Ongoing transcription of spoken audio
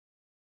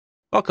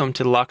Welcome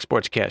to the Lock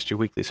Sportscast, your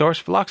weekly source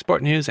for Lock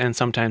Sport news and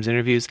sometimes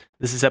interviews.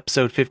 This is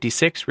episode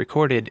 56,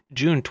 recorded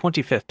June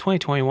 25th,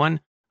 2021.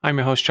 I'm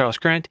your host, Charles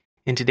Grant.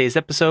 In today's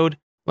episode,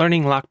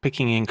 learning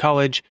lockpicking in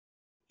college,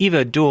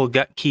 EVA dual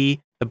gut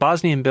key, the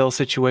Bosnianbill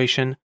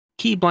situation,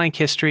 key blank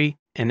history,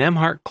 an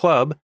Emhart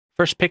club,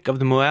 first pick of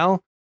the Muel,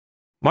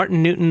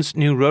 Martin Newton's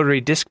new rotary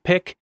disc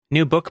pick,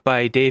 new book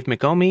by Dave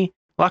McOmie,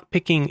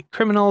 lockpicking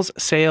criminals,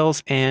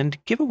 sales,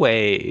 and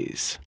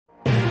giveaways.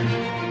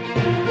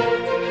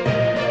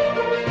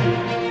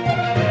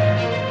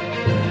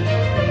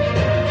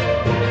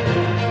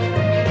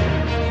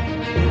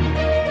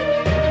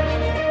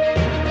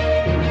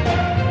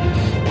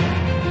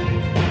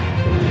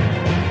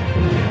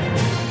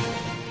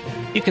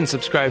 You can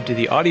subscribe to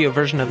the audio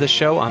version of this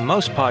show on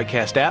most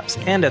podcast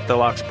apps and at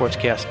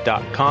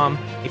thelocksportscast.com.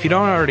 If you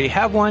don't already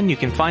have one, you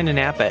can find an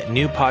app at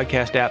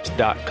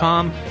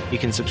newpodcastapps.com. You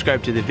can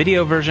subscribe to the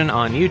video version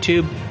on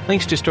YouTube.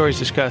 Links to stories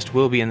discussed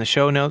will be in the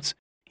show notes.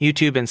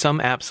 YouTube and some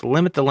apps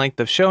limit the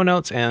length of show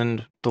notes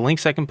and the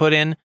links I can put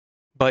in,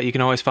 but you can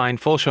always find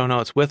full show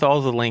notes with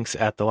all the links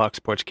at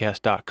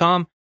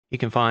thelocksportscast.com. You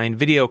can find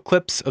video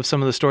clips of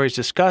some of the stories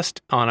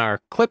discussed on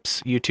our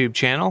Clips YouTube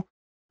channel.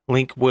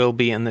 Link will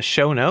be in the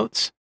show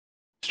notes.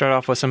 Start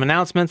off with some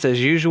announcements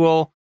as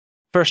usual.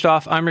 First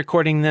off, I'm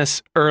recording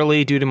this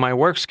early due to my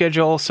work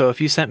schedule, so if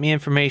you sent me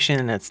information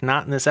and it's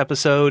not in this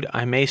episode,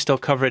 I may still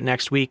cover it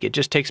next week. It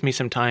just takes me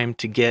some time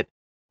to get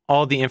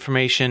all the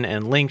information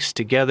and links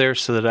together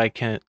so that I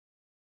can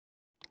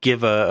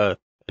give a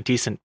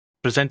decent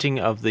presenting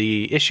of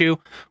the issue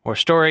or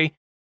story.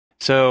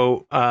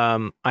 So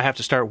I have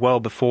to start well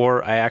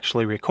before I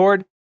actually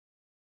record.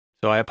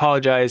 So I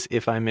apologize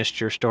if I missed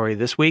your story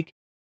this week.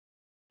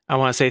 I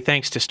want to say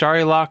thanks to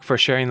Starry Lock for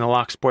sharing the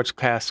Lock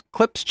Sportscast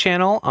Clips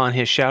channel on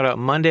his Shoutout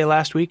Monday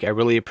last week. I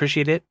really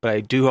appreciate it, but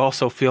I do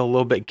also feel a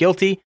little bit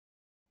guilty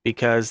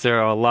because there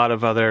are a lot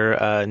of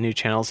other new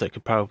channels that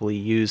could probably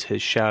use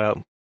his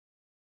shoutout.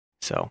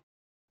 So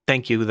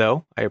thank you,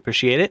 though. I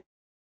appreciate it.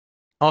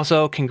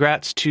 Also,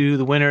 congrats to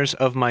the winners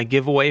of my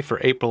giveaway for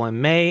April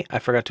and May. I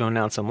forgot to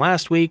announce them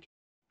last week.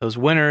 Those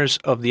winners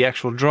of the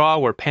actual draw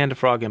were Panda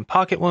Frog and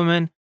Pocket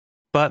Woman,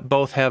 but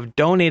both have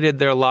donated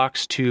their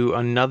locks to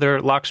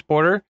another lock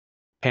sporter.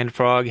 Panda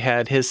Frog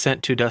had his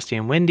sent to Dusty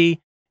and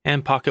Windy,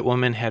 and Pocket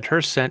Woman had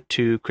hers sent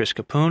to Chris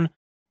Capoon.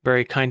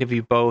 Very kind of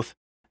you both,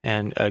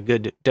 and a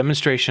good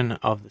demonstration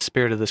of the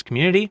spirit of this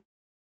community.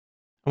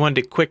 I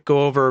wanted to quick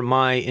go over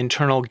my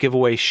internal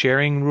giveaway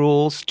sharing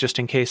rules, just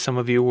in case some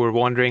of you were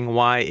wondering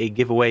why a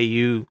giveaway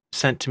you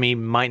sent to me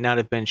might not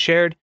have been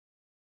shared.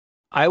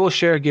 I will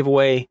share a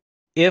giveaway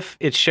if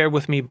it's shared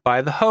with me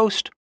by the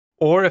host,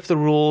 or if the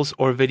rules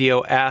or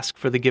video ask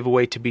for the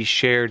giveaway to be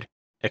shared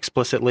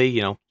explicitly,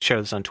 share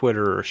this on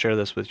Twitter or share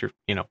this with your,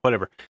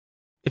 whatever.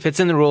 If it's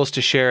in the rules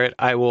to share it,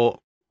 I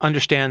will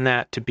understand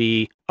that to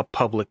be a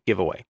public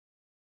giveaway.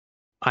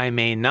 I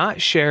may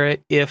not share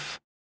it if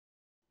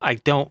I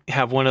don't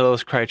have one of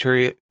those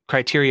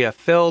criteria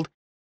filled,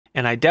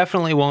 and I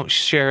definitely won't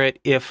share it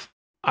if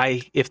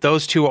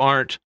those two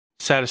aren't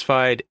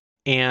satisfied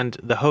and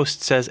the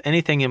host says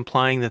anything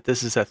implying that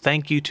this is a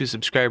thank you to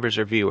subscribers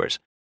or viewers.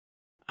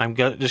 I'm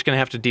just going to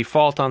have to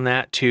default on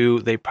that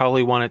to they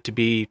probably want it to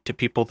be to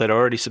people that are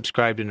already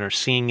subscribed and are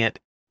seeing it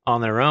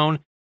on their own,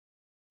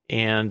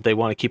 and they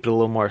want to keep it a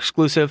little more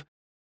exclusive.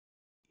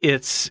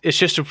 It's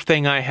just a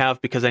thing I have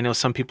because I know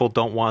some people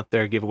don't want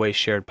their giveaways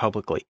shared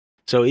publicly.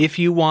 So if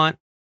you want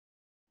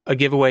a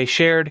giveaway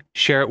shared,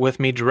 share it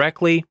with me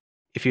directly.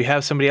 If you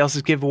have somebody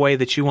else's giveaway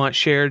that you want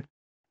shared,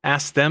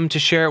 ask them to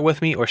share it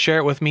with me or share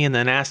it with me and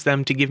then ask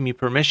them to give me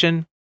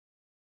permission.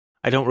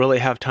 I don't really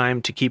have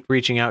time to keep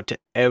reaching out to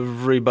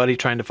everybody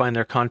trying to find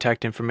their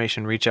contact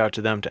information, reach out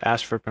to them to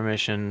ask for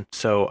permission,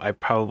 so I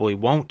probably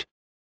won't.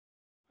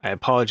 I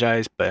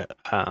apologize, but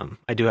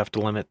I do have to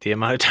limit the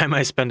amount of time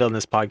I spend on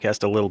this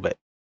podcast a little bit.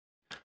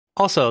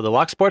 Also, the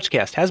Lock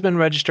Sportscast has been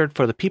registered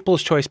for the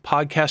People's Choice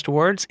Podcast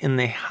Awards in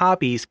the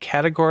Hobbies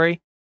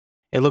category.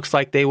 It looks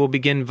like they will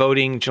begin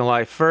voting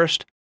July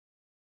 1st.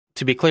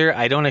 To be clear,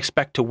 I don't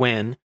expect to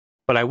win,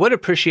 but I would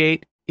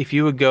appreciate if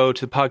you would go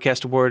to the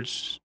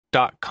podcastawards.com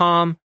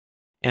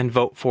and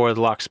vote for the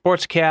Lock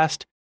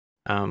Sportscast.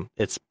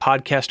 It's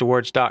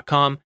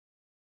podcastawards.com.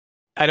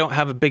 I don't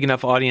have a big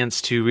enough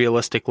audience to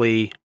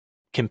realistically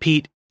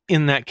compete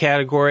in that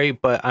category,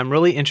 but I'm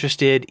really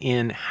interested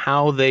in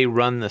how they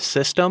run the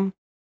system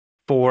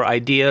for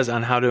ideas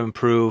on how to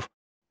improve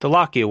the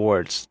Locky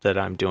Awards that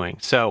I'm doing.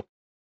 So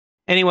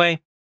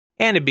anyway,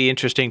 and it'd be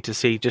interesting to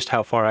see just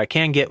how far I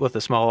can get with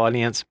a small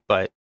audience,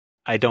 but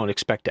I don't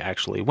expect to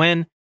actually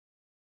win.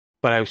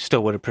 But I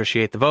still would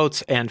appreciate the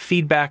votes and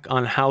feedback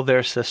on how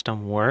their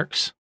system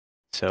works.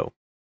 So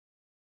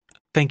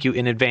thank you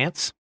in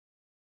advance.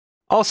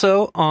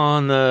 Also,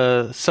 on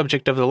the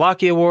subject of the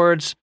Locky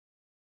Awards,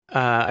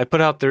 I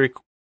put out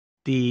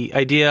the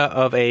idea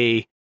of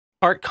a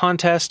art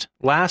contest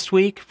last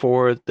week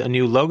for the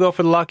new logo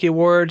for the Locky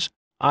Awards.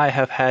 I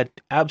have had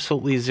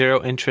absolutely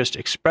zero interest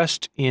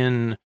expressed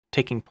in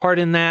taking part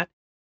in that.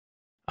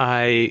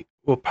 I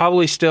We'll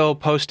probably still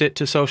post it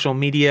to social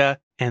media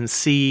and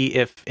see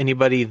if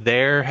anybody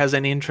there has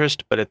any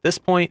interest. But at this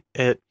point,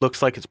 it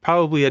looks like it's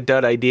probably a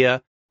dud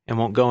idea and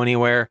won't go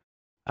anywhere.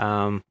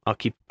 I'll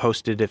keep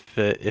posted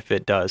if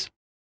it does.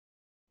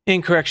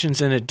 In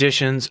corrections and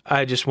additions,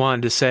 I just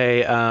wanted to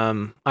say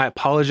I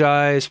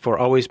apologize for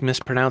always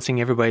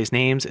mispronouncing everybody's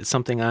names. It's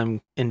something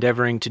I'm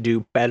endeavoring to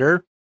do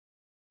better.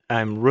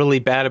 I'm really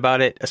bad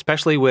about it,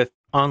 especially with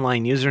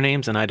online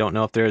usernames, and I don't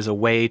know if there is a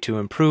way to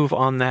improve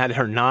on that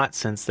or not,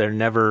 since they're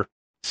never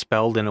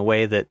spelled in a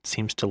way that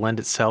seems to lend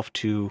itself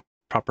to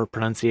proper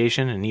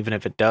pronunciation. And even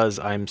if it does,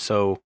 I'm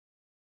so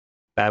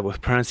bad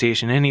with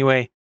pronunciation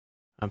anyway,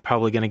 I'm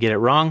probably going to get it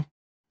wrong.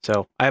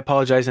 So I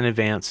apologize in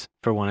advance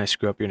for when I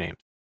screw up your names.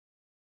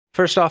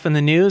 First off in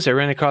the news, I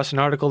ran across an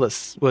article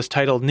that was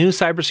titled "New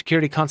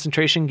Cybersecurity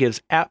Concentration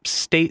Gives App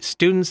State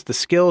Students the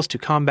Skills to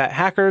Combat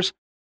Hackers."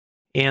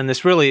 And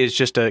this really is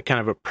just a kind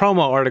of a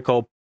promo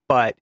article,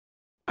 but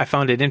I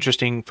found it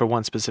interesting for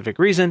one specific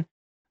reason.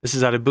 This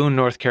is out of Boone,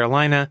 North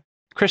Carolina.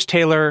 Chris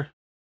Taylor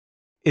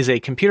is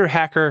a computer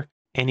hacker,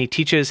 and he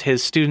teaches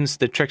his students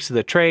the tricks of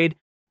the trade.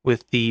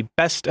 With the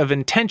best of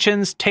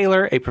intentions,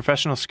 Taylor, a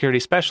professional security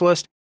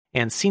specialist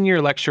and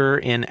senior lecturer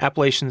in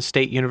Appalachian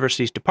State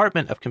University's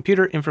Department of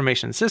Computer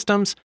Information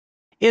Systems,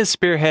 is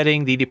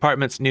spearheading the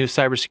department's new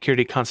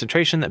cybersecurity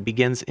concentration that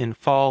begins in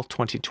fall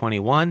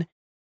 2021.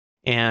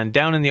 And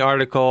down in the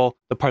article,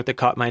 the part that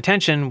caught my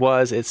attention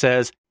was, it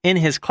says, in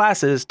his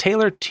classes,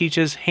 Taylor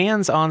teaches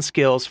hands-on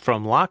skills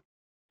from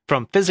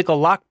physical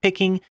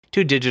lock-picking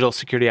to digital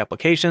security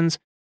applications.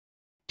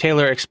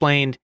 Taylor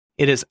explained,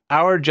 "It is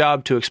our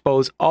job to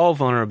expose all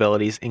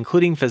vulnerabilities,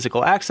 including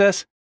physical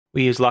access.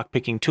 We use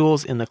lock-picking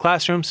tools in the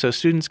classroom so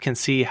students can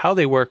see how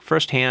they work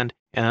firsthand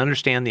and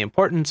understand the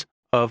importance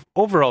of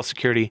overall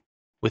security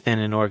within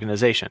an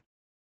organization."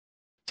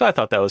 So I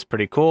thought that was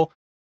pretty cool.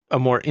 A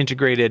more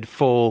integrated,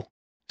 full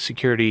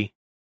security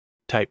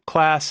type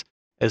class,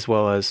 as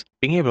well as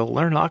being able to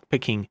learn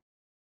lockpicking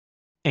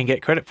and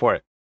get credit for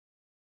it.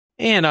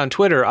 And on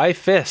Twitter,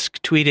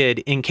 iFisk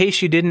tweeted, "In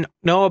case you didn't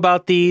know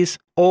about these,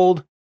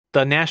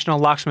 the National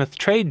Locksmith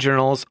Trade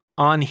Journals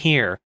on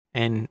here,"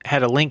 and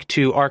had a link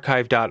to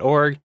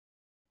archive.org.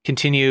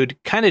 Continued,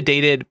 kind of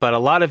dated, but a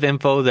lot of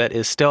info that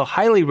is still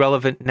highly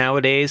relevant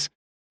nowadays.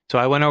 So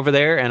I went over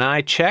there and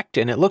I checked,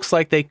 and it looks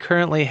like they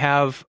currently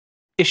have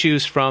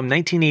issues from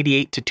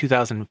 1988 to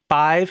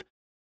 2005.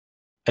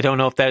 I don't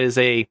know if that is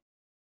a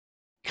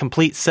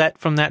complete set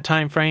from that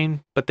time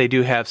frame, but they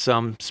do have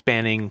some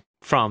spanning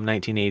from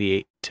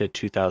 1988 to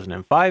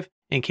 2005.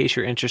 In case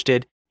you're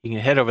interested, you can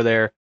head over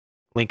there,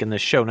 link in the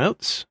show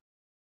notes.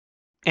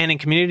 And in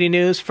community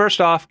news,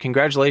 first off,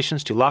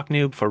 congratulations to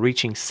LockNoob for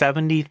reaching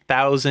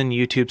 70,000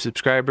 YouTube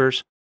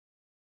subscribers.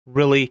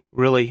 Really,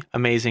 really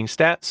amazing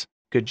stats.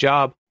 Good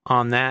job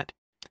on that.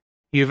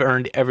 You've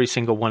earned every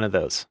single one of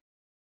those.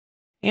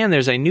 And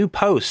there's a new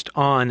post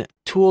on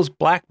Tool's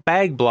Black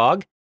Bag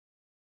blog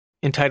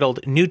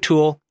entitled "New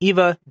Tool,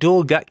 EVA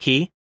Dual Gut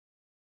Key."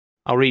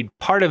 I'll read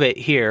part of it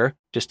here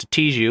just to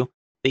tease you.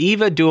 The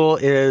EVA Dual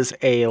is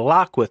a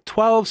lock with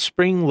 12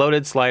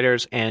 spring-loaded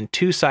sliders and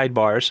 2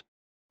 sidebars,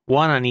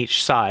 one on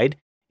each side.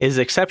 It is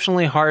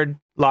exceptionally hard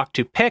lock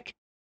to pick.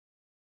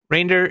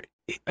 Rainder,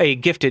 a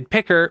gifted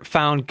picker,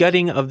 found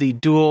gutting of the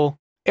Dual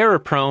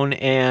error-prone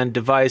and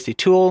devised a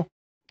tool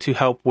to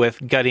help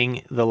with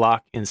gutting the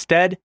lock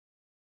instead.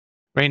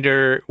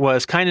 Rainder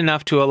was kind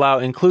enough to allow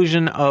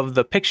inclusion of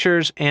the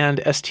pictures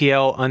and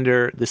STL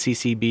under the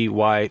CC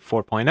BY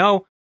 4.0.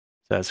 So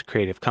that's a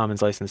Creative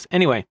Commons license.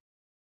 Anyway,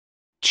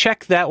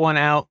 check that one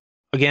out.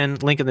 Again,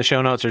 link in the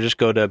show notes, or just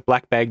go to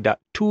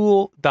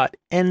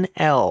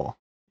blackbag.tool.nl.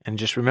 And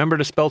just remember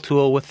to spell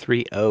tool with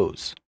 3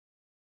 O's.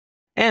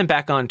 And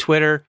back on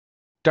Twitter,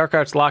 Dark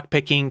Arts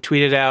Lockpicking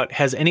tweeted out,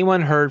 "Has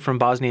anyone heard from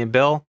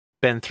Bosnianbill?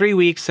 Been 3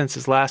 weeks since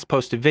his last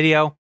posted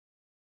video."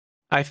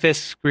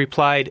 iFisk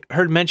replied,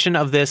 "Heard mention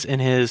of this in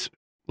his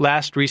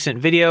last recent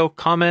video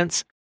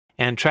comments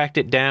and tracked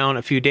it down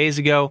a few days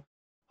ago.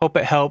 Hope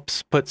it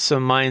helps put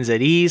some minds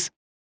at ease."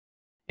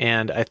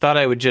 And I thought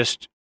I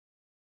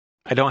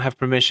don't have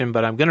permission,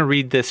 but I'm going to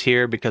read this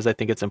here because I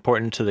think it's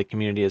important to the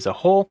community as a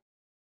whole.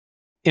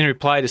 In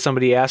reply to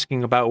somebody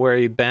asking about where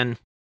you've been,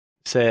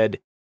 said,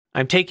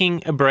 "I'm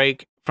taking a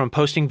break from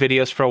posting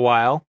videos for a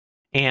while,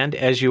 and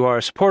as you are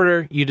a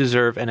supporter, you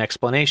deserve an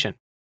explanation.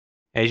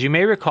 As you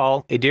may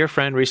recall, a dear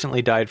friend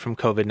recently died from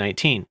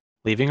COVID-19,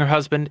 leaving her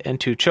husband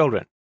and 2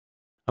 children.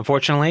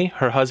 Unfortunately,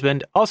 her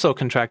husband also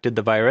contracted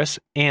the virus,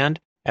 and,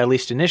 at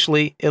least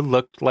initially, it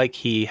looked like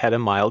he had a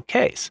mild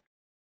case.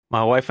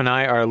 My wife and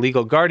I are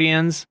legal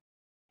guardians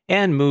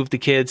and moved the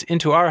kids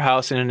into our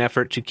house in an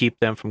effort to keep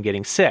them from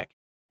getting sick.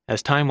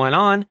 As time went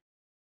on,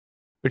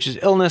 Rich's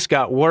illness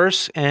got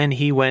worse, and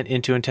he went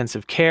into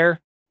intensive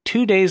care.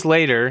 2 days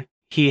later,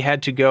 he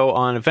had to go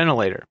on a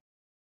ventilator.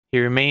 He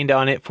remained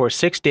on it for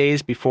 6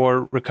 days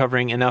before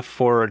recovering enough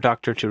for a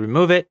doctor to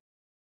remove it.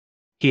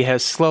 He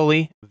has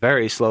slowly,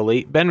 very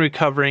slowly, been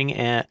recovering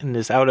and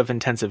is out of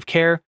intensive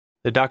care.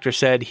 The doctor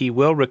said he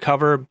will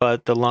recover,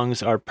 but the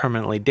lungs are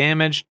permanently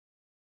damaged.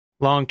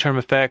 Long-term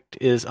effect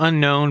is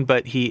unknown,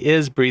 but he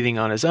is breathing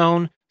on his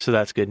own, so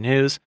that's good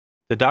news.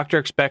 The doctor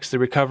expects the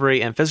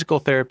recovery and physical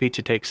therapy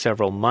to take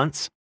several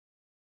months.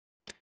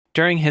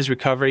 During his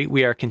recovery,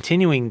 we are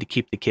continuing to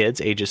keep the kids,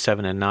 ages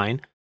 7 and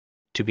 9.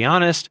 To be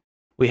honest,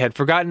 we had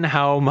forgotten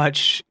how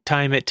much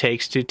time it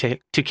takes to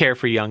care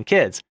for young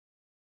kids.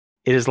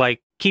 It is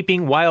like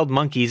keeping wild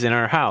monkeys in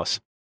our house.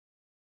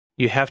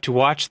 You have to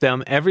watch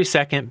them every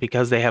second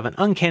because they have an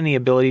uncanny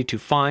ability to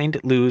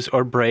find, lose,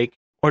 or break,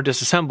 or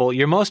disassemble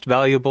your most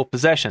valuable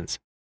possessions.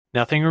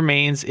 Nothing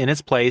remains in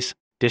its place.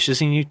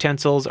 Dishes and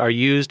utensils are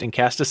used and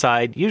cast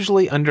aside,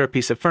 usually under a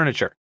piece of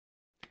furniture.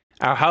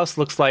 Our house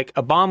looks like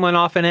a bomb went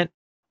off in it.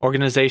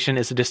 Organization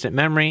is a distant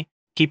memory.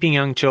 Keeping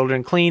young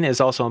children clean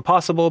is also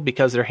impossible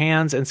because their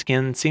hands and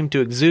skin seem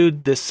to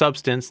exude this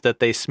substance that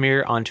they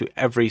smear onto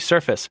every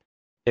surface.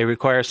 They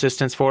require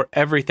assistance for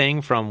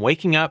everything from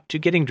waking up to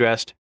getting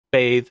dressed,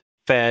 bathed,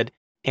 fed,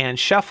 and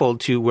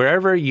shuffled to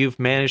wherever you've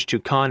managed to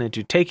con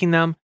into taking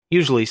them,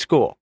 usually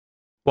school.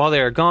 While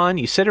they are gone,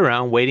 you sit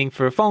around waiting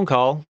for a phone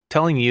call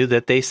telling you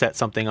that they set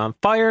something on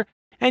fire,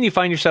 and you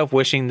find yourself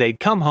wishing they'd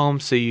come home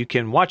so you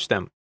can watch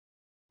them.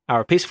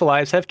 Our peaceful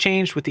lives have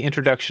changed with the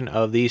introduction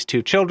of these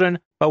 2 children,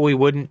 but we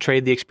wouldn't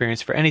trade the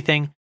experience for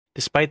anything.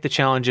 Despite the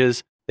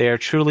challenges, they are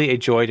truly a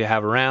joy to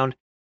have around.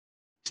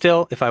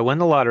 Still, if I win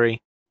the lottery,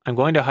 I'm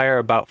going to hire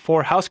about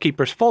 4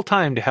 housekeepers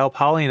full-time to help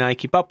Holly and I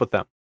keep up with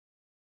them.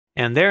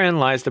 And therein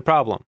lies the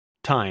problem.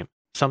 Time.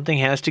 Something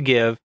has to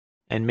give,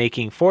 and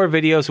making 4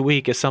 videos a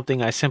week is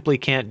something I simply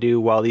can't do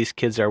while these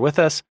kids are with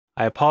us.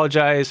 I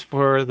apologize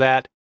for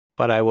that,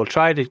 but I will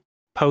try to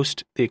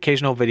post the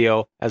occasional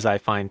video as I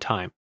find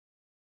time.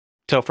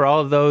 So for all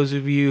of those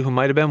of you who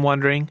might have been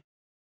wondering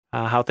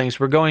how things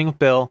were going with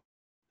Bill,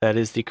 that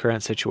is the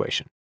current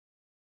situation.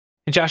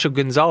 And Joshua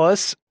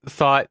Gonzalez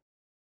thought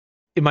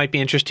it might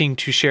be interesting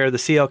to share the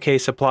CLK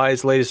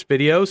Supply's latest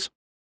videos.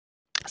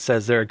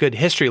 Says they're a good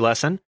history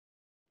lesson.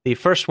 The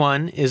first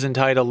one is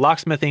entitled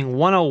Locksmithing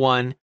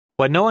 101,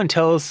 What No One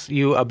Tells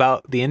You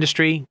About the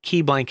Industry,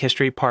 Key Blank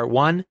History Part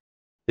 1.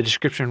 The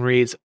description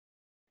reads,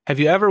 have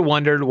you ever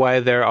wondered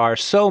why there are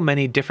so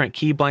many different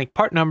key blank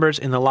part numbers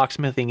in the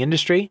locksmithing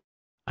industry?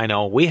 I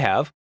know we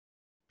have.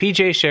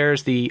 PJ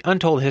shares the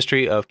untold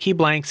history of key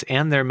blanks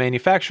and their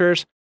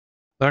manufacturers.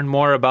 Learn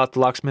more about the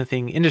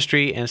locksmithing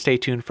industry and stay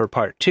tuned for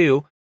Part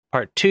 2.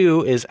 Part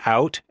 2 is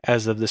out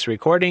as of this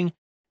recording.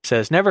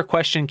 Says never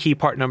question key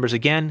part numbers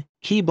again.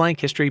 Key blank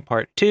history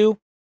Part 2.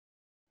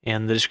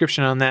 And the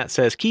description on that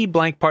says key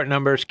blank part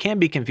numbers can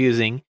be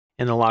confusing.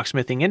 In the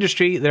locksmithing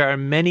industry, there are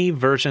many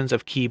versions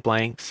of key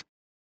blanks.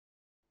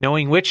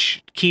 Knowing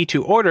which key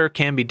to order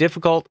can be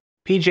difficult.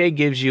 PJ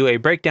gives you a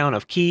breakdown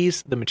of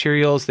keys, the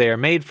materials they are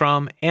made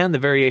from, and the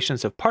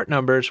variations of part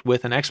numbers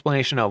with an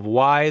explanation of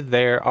why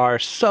there are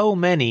so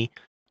many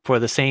for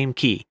the same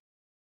key.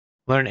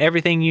 Learn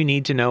everything you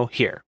need to know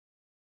here.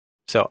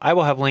 So I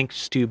will have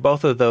links to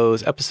both of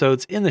those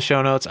episodes in the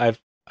show notes. I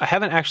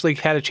haven't actually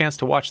had a chance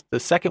to watch the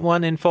second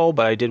one in full,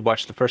 but I did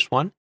watch the first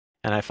one,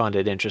 and I found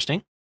it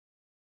interesting.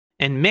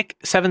 And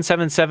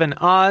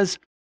Mick777Oz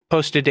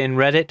posted in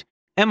Reddit,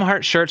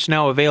 M-Heart shirts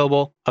now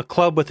available, a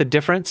club with a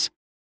difference.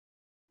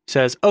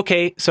 Says,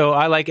 okay, so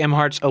I like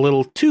M-Hearts a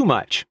little too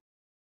much.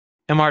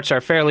 M-Hearts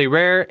are fairly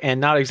rare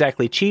and not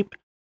exactly cheap.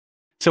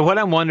 So what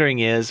I'm wondering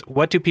is,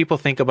 what do people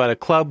think about a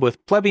club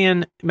with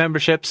plebeian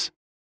memberships?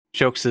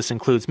 Jokes this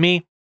includes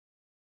me.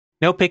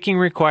 No picking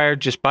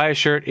required, just buy a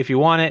shirt if you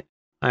want it.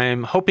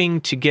 I'm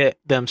hoping to get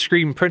them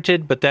screen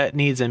printed, but that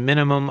needs a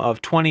minimum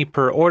of 20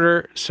 per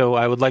order, so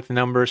I would like the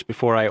numbers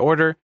before I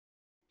order.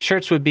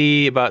 Shirts would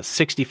be about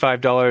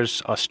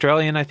 $65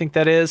 Australian, I think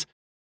that is,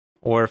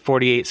 or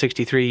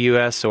 $48.63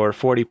 US or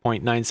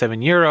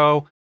 40.97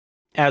 euro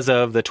as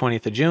of the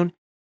 20th of June,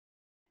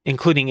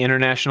 including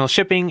international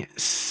shipping.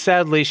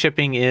 Sadly,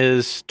 shipping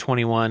is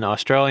 21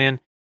 Australian.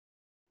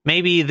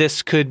 Maybe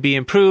this could be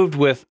improved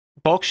with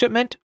bulk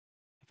shipment.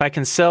 If I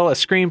can sell a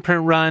screen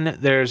print run,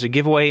 there's a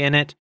giveaway in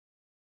it.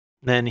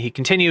 Then he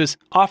continues,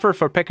 offer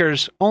for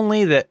pickers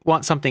only that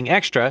want something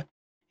extra.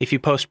 If you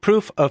post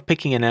proof of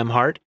picking an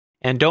M-Heart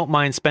and don't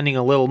mind spending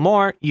a little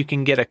more, you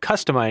can get a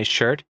customized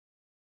shirt.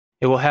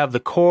 It will have the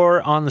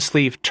core on the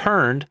sleeve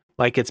turned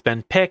like it's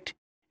been picked,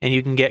 and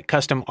you can get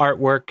custom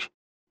artwork,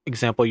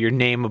 example, your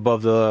name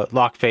above the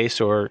lock face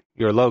or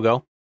your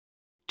logo.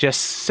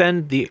 Just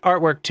send the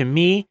artwork to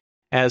me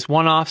as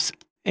one-offs,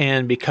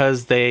 and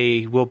because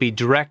they will be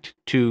direct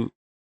to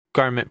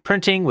garment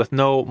printing with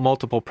no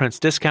multiple prints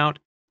discount,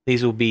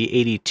 these will be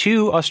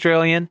 82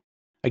 Australian.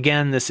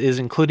 Again, this is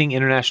including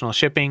international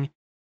shipping,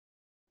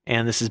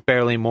 and this is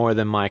barely more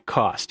than my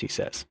cost, he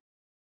says.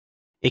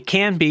 It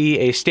can be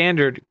a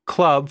standard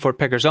club for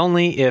pickers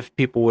only if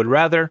people would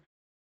rather.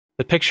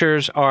 The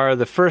pictures are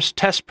the first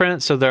test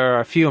print, so there are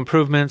a few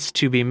improvements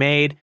to be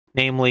made,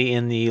 namely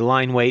in the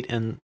line weight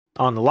and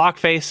on the lock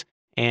face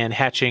and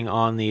hatching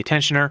on the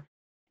tensioner,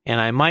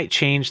 and I might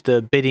change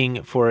the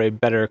bidding for a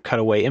better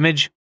cutaway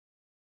image.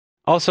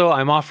 Also,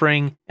 I'm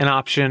offering an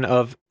option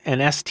of an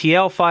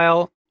STL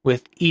file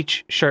with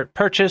each shirt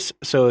purchase,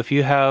 so if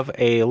you have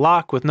a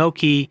lock with no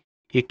key,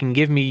 You can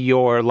give me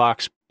your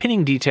lock's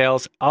pinning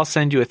details. I'll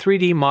send you a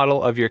 3D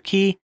model of your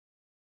key.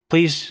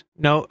 Please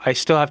note, I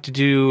still have to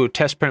do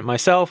test print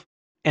myself,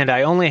 and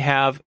I only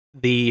have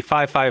the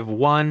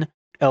 551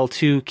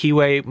 L2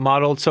 keyway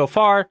modeled so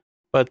far,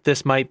 but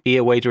this might be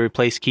a way to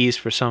replace keys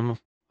for some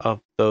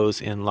of those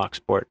in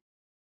Locksport.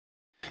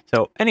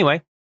 So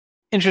anyway,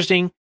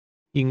 interesting.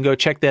 You can go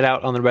check that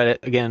out on the Reddit.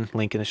 Again,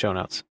 link in the show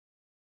notes.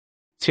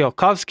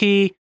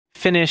 Tsiolkovsky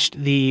finished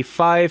the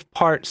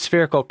 5-part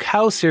spherical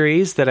cow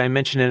series that I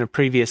mentioned in a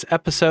previous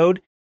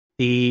episode.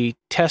 The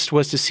test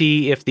was to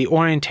see if the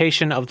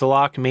orientation of the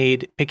lock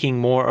made picking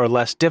more or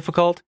less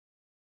difficult.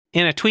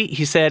 In a tweet,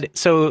 he said,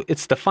 "So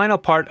it's the final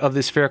part of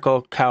the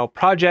spherical cow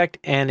project,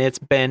 and it's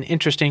been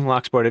interesting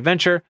Locksport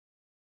adventure.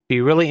 Be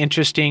really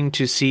interesting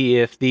to see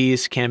if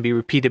these can be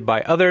repeated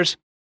by others."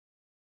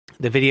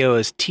 The video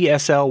is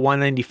TSL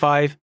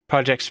 195,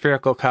 Project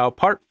Spherical Cow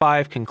Part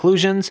 5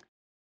 Conclusions.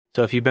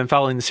 So if you've been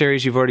following the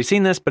series, you've already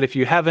seen this, but if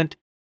you haven't,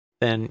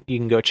 then you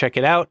can go check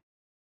it out.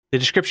 The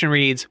description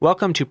reads,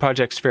 "Welcome to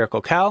Project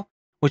Spherical Cow,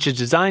 which is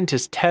designed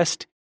to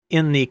test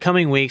in the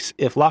coming weeks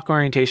if lock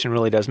orientation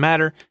really does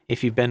matter.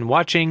 If you've been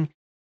watching,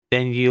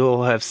 then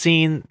you'll have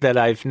seen that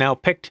I've now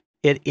picked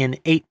it in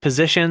 8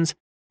 positions.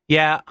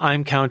 Yeah,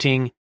 I'm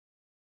counting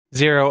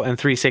 0 and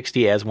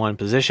 360 as one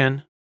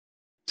position.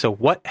 So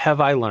what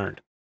have I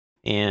learned?"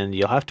 And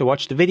you'll have to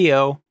watch the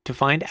video to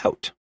find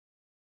out.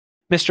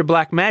 Mr.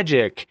 Black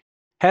Magic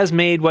has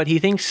made what he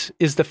thinks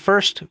is the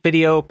first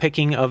video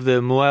picking of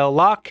the Muel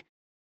lock.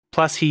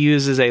 Plus, he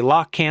uses a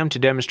lock cam to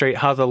demonstrate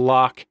how the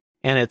lock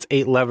and its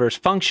 8 levers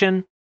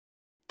function.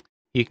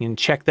 You can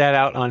check that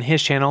out on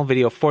his channel,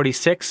 video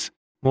 46.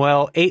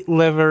 Muel 8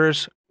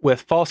 levers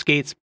with false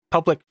gates,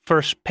 public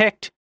first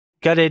picked,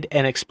 gutted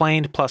and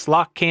explained, plus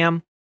lock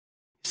cam.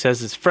 He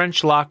says it's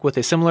French lock with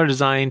a similar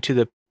design to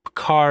the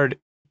Picard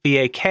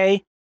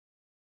VAK.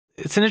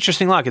 It's an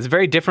interesting lock. It's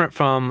very different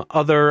from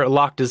other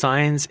lock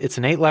designs. It's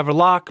an 8-lever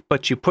lock,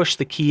 but you push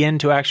the key in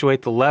to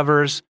actuate the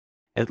levers.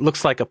 It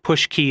looks like a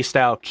push key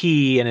style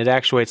key, and it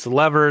actuates the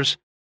levers,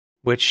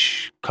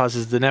 which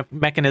causes the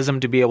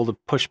mechanism to be able to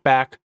push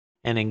back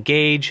and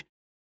engage.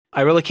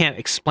 I really can't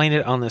explain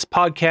it on this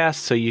podcast,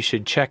 so you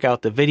should check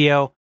out the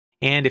video.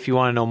 And if you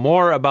want to know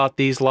more about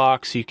these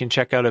locks, you can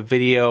check out a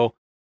video,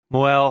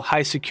 Muel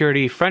High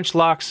Security French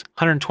Locks,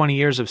 120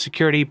 Years of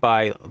Security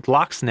by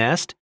Lock's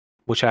Nest,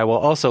 which I will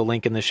also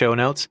link in the show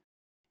notes.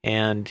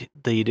 And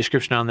the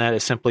description on that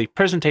is simply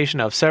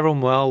presentation of several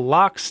Muel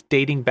locks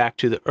dating back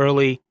to the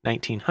early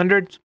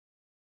 1900s.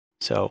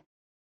 So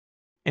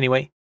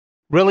anyway,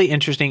 really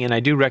interesting, and I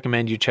do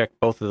recommend you check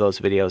both of those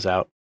videos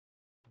out.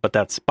 But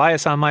that's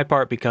bias on my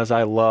part because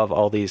I love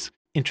all these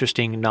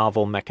interesting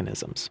novel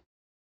mechanisms.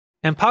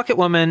 And Pocket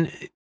Woman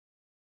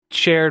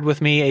shared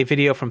with me a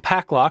video from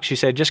Packlock. She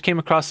said, "Just came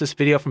across this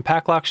video from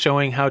Packlock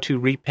showing how to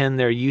repin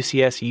their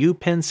UCS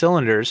U-pin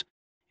cylinders.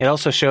 It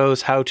also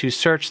shows how to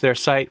search their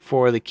site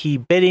for the key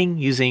bidding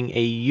using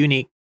a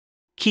unique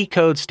key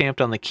code stamped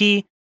on the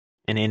key,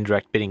 an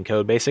indirect bidding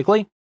code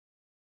basically.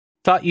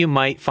 Thought you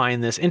might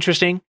find this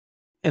interesting."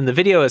 And the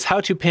video is how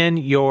to pin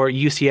your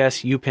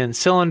UCS U-pin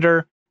cylinder.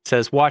 It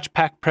says, "Watch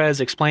PackPrez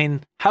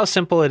explain how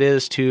simple it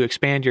is to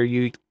expand your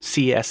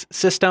UCS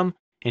system.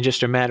 In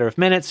just a matter of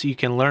minutes, you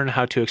can learn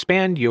how to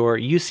expand your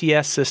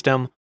UCS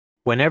system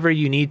whenever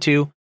you need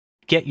to.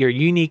 Get your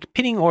unique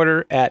pinning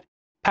order at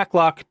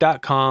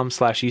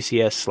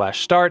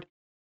packlock.com/UCS/start.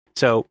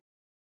 So,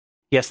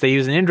 yes, they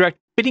use an indirect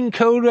bidding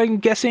code, I'm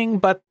guessing,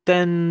 but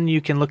then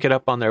you can look it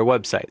up on their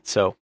website.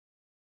 So,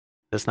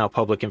 that's now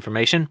public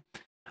information.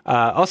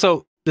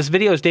 Also, this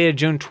video is dated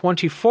June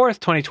 24th,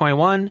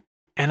 2021,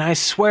 and I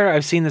swear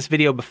I've seen this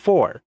video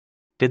before.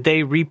 Did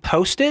they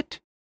repost it?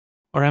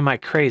 Or am I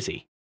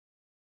crazy?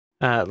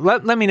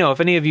 Let me know if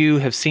any of you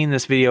have seen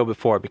this video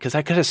before, because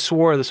I could have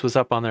swore this was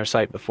up on their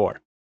site before.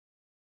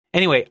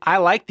 Anyway, I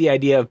like the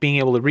idea of being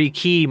able to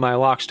rekey my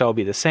locks to all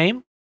be the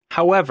same.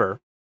 However,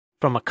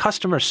 from a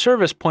customer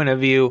service point of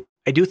view,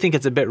 I do think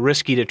it's a bit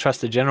risky to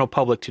trust the general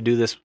public to do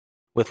this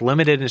with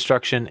limited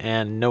instruction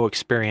and no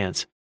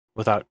experience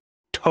without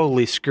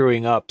totally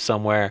screwing up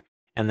somewhere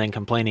and then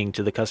complaining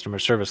to the customer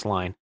service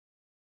line.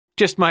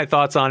 Just my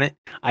thoughts on it.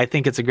 I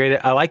think it's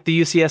I like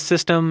the UCS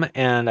system,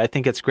 and I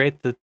think it's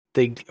great that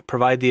they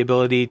provide the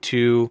ability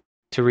to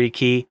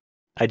rekey.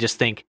 I just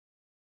think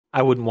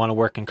I wouldn't want to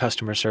work in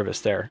customer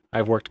service there.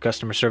 I've worked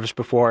customer service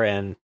before,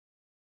 and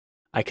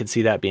I could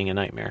see that being a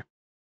nightmare.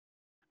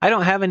 I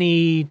don't have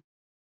any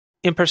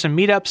in-person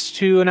meetups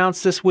to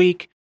announce this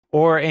week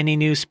or any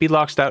new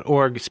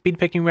speedlocks.org speed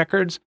picking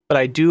records, but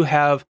I do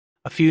have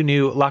a few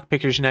new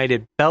Lockpickers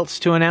United belts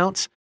to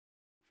announce.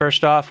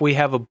 First off, we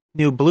have a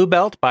new blue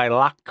belt by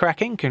Lock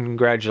Kraken.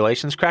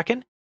 Congratulations,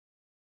 Kraken.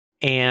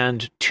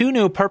 And 2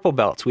 new purple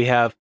belts. We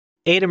have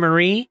Ada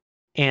Marie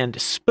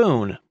and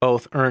Spoon,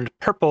 both earned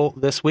purple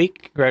this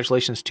week.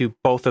 Congratulations to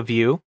both of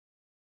you.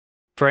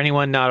 For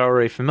anyone not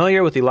already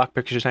familiar with the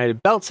Lockpickers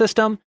United belt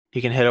system,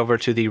 you can head over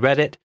to the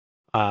Reddit,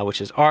 which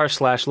is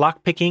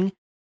r/lockpicking,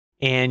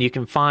 and you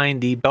can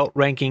find the belt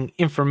ranking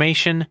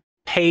information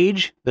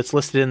page that's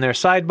listed in their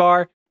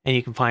sidebar, and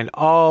you can find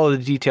all the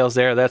details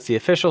there. That's the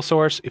official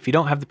source. If you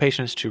don't have the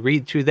patience to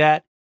read through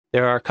that,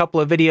 there are a couple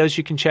of videos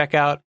you can check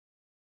out.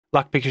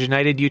 Lockpickers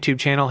United YouTube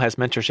channel has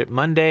Mentorship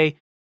Monday.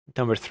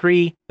 Number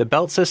 3, the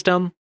belt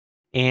system.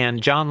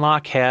 And John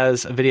Locke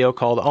has a video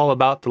called All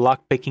About the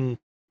Lockpicking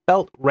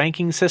Belt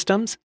Ranking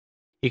Systems.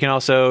 You can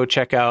also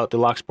check out the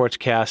Lock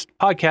Sportscast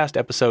podcast,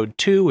 episode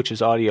 2, which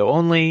is audio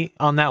only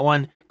on that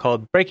one,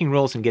 called Breaking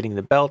Rules and Getting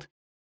the Belt.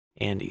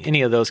 And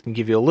any of those can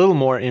give you a little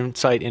more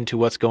insight into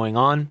what's going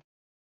on.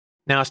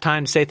 Now it's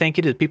time to say thank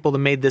you to the people that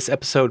made this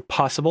episode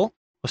possible.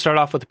 We'll start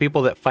off with the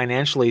people that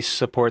financially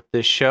support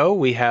this show.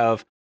 We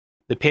have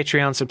the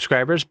Patreon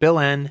subscribers: Bill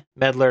N.,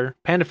 Medler,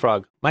 Panda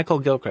Frog, Michael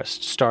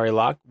Gilchrist, Starry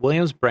Lock,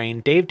 Williams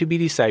Brain, Dave to be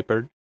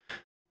deciphered,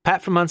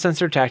 Pat from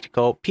Uncensored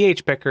Tactical,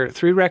 PH Picker,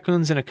 3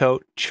 Raccoons in a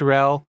Coat,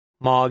 Chirel,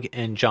 Mog,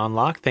 and John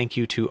Locke. Thank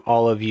you to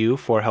all of you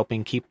for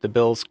helping keep the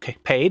bills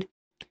paid.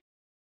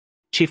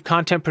 Chief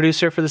content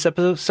producer for this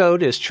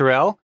episode is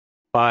Chirel,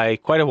 by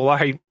quite a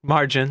wide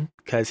margin,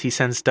 because he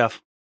sends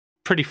stuff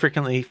pretty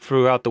frequently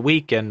throughout the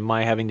week, and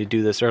my having to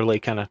do this early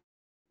kind of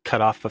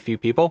cut off a few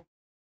people.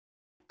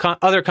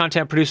 Other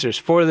content producers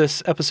for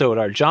this episode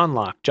are John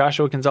Locke,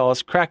 Joshua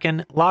Gonzalez,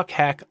 Kraken,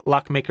 Lockhack,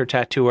 Lockmaker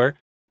Tattooer,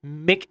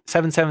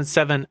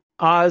 Mick777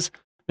 Oz,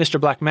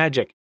 Mr. Black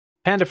Magic,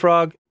 Panda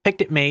Frog,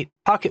 Picked It Mate,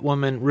 Pocket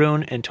Woman,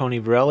 Rune, and Tony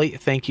Varelli.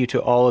 Thank you to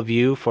all of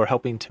you for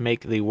helping to make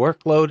the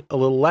workload a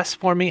little less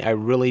for me. I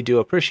really do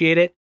appreciate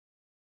it.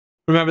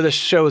 Remember, this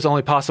show is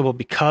only possible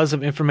because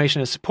of information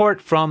and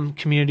support from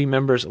community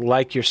members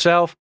like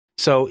yourself.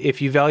 So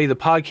if you value the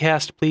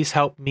podcast, please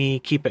help me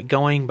keep it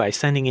going by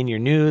sending in your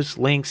news,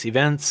 links,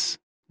 events,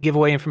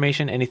 giveaway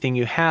information, anything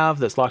you have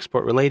that's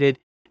Locksport related.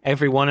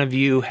 Every one of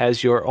you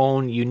has your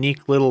own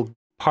unique little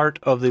part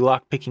of the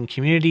lockpicking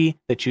community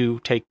that you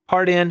take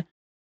part in.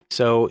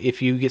 So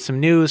if you get some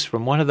news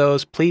from one of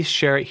those, please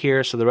share it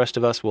here so the rest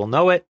of us will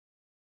know it.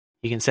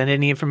 You can send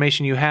any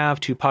information you have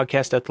to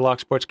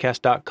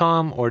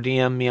podcast@thelocksportscast.com or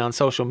DM me on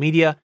social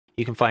media.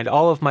 You can find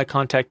all of my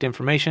contact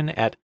information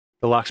at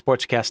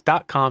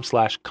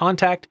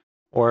thelocksportscast.com/contact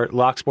or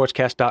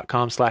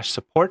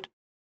locksportscast.com/support.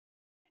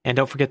 And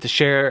don't forget to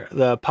share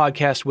the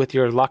podcast with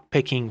your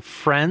lockpicking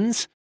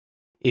friends.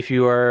 If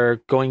you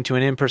are going to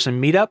an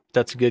in-person meetup,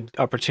 that's a good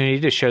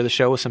opportunity to share the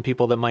show with some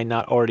people that might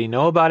not already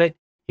know about it.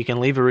 You can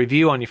leave a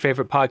review on your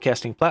favorite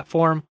podcasting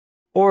platform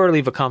or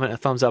leave a comment, a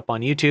thumbs up on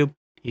YouTube.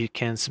 You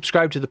can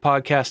subscribe to the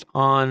podcast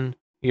on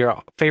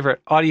your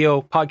favorite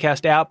audio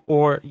podcast app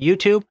or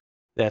YouTube.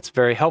 That's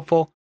very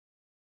helpful.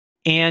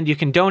 And you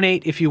can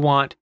donate if you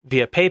want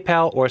via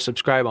PayPal or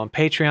subscribe on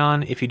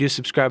Patreon. If you do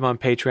subscribe on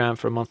Patreon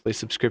for a monthly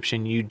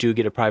subscription, you do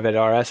get a private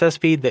RSS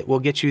feed that will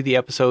get you the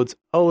episodes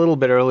a little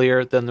bit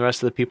earlier than the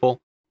rest of the people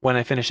when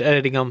I finish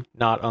editing them,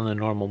 not on the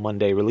normal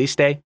Monday release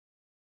day.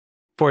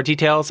 For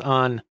details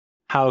on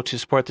how to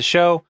support the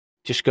show,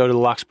 just go to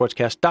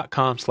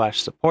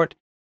locksportscast.com/support.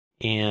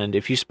 And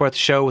if you support the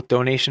show with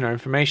donation or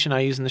information I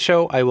use in the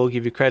show, I will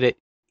give you credit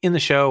in the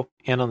show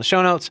and on the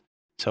show notes.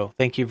 So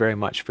thank you very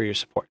much for your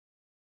support.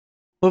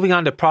 Moving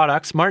on to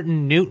products,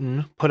 Martin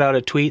Newton put out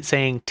a tweet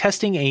saying,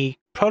 testing a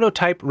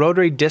prototype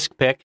rotary disc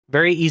pick,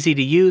 very easy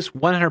to use,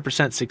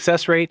 100%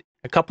 success rate,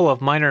 a couple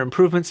of minor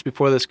improvements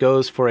before this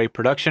goes for a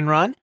production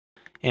run.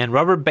 And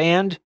Rubber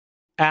Band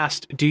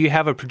asked, do you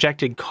have a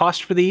projected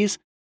cost for these?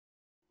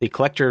 The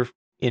collector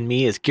in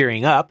me is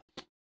gearing up.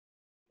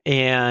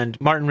 And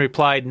Martin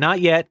replied, not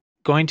yet,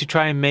 going to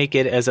try and make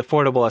it as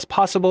affordable as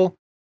possible.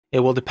 It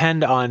will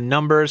depend on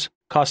numbers.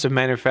 Cost of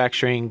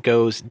manufacturing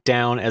goes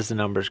down as the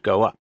numbers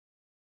go up.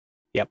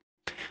 Yep.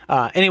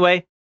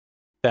 Anyway,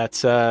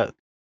 that's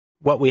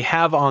what we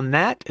have on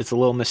that. It's a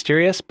little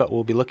mysterious, but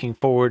we'll be looking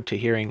forward to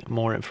hearing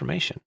more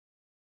information.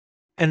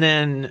 And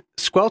then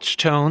Squelch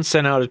Tone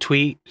sent out a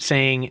tweet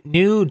saying,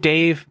 new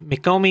Dave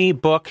Mikomi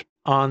book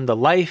on the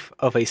life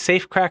of a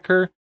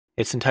safecracker.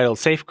 It's entitled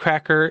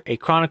Safecracker, a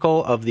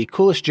chronicle of the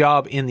coolest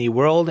job in the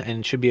world,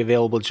 and should be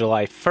available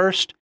July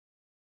 1st.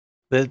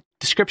 The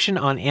description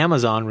on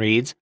Amazon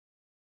reads,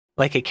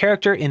 like a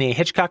character in a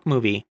Hitchcock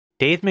movie,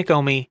 Dave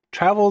Mikomi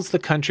travels the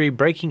country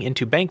breaking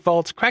into bank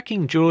vaults,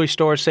 cracking jewelry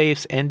store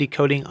safes, and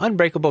decoding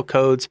unbreakable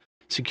codes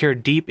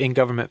secured deep in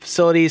government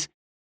facilities.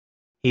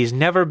 He's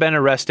never been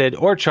arrested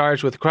or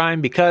charged with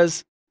crime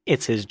because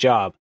it's his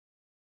job.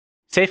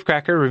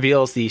 Safecracker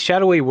reveals the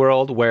shadowy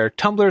world where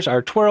tumblers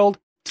are twirled,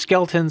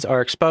 skeletons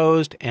are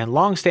exposed, and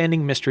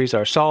long-standing mysteries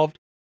are solved.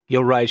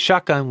 You'll ride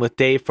shotgun with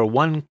Dave for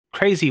one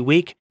crazy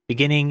week,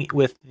 beginning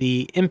with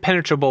the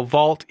impenetrable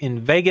vault in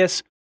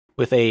Vegas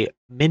with a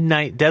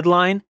midnight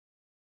deadline,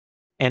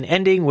 and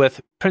ending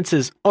with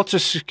Prince's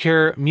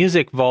ultra-secure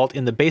music vault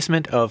in the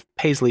basement of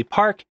Paisley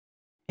Park.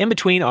 In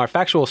between are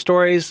factual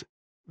stories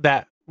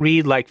that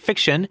read like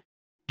fiction,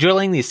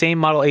 drilling the same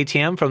model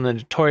ATM from the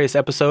notorious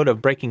episode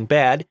of Breaking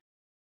Bad,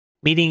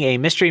 meeting a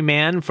mystery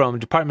man from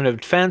Department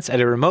of Defense at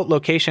a remote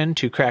location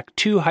to crack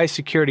 2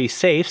 high-security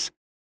safes,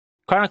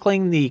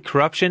 chronicling the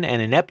corruption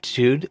and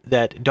ineptitude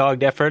that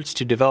dogged efforts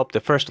to develop the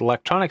first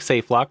electronic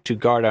safe lock to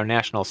guard our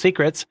national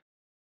secrets,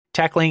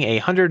 tackling a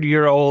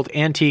 100-year-old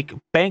antique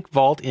bank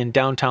vault in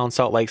downtown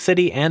Salt Lake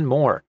City, and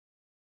more.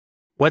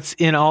 What's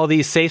in all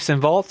these safes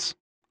and vaults?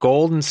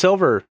 Gold and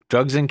silver,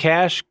 drugs and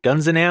cash,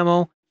 guns and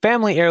ammo,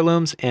 family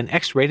heirlooms, and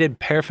X-rated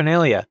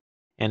paraphernalia,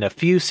 and a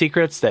few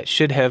secrets that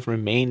should have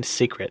remained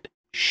secret.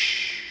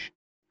 Shh.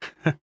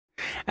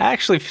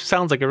 Actually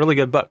sounds like a really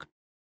good book.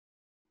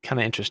 Kind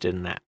of interested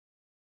in that.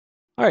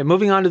 All right,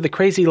 moving on to the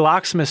crazy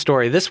locksmith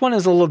story. This one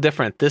is a little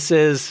different. This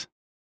is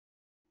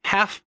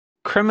half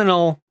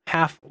criminal,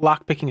 half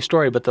lockpicking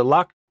story, but the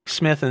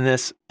locksmith in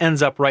this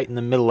ends up right in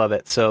the middle of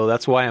it. So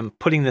that's why I'm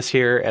putting this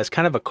here as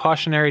kind of a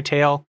cautionary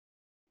tale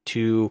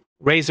to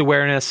raise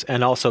awareness,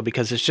 and also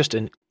because it's just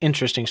an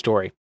interesting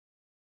story.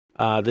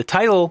 The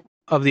title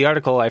of the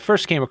article I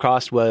first came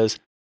across was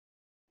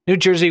New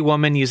Jersey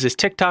woman uses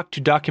TikTok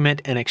to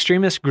document an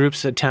extremist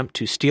group's attempt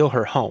to steal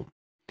her home.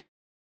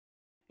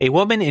 A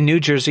woman in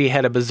New Jersey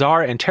had a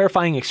bizarre and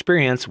terrifying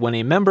experience when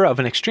a member of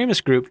an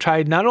extremist group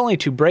tried not only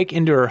to break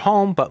into her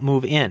home, but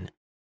move in.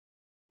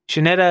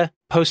 Shanetta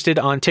posted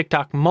on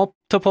TikTok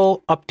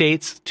multiple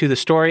updates to the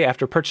story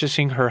after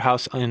purchasing her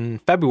house in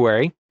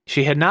February.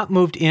 She had not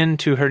moved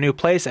into her new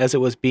place as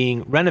it was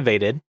being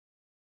renovated.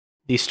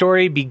 The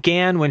story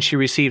began when she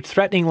received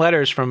threatening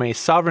letters from a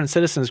sovereign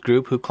citizens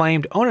group who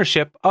claimed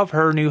ownership of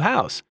her new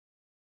house.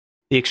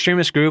 The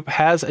extremist group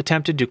has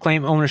attempted to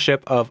claim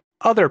ownership of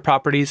other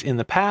properties in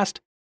the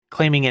past,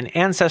 claiming an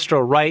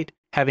ancestral right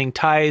having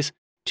ties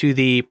to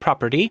the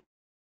property.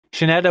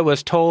 Shanetta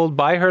was told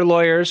by her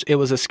lawyers it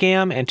was a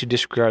scam and to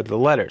disregard the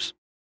letters.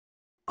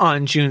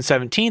 On June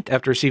 17th,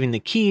 after receiving the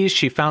keys,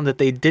 she found that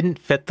they didn't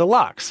fit the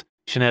locks.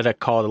 Shanetta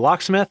called a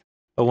locksmith,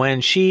 but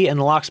when she and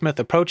the locksmith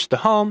approached the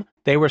home,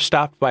 they were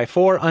stopped by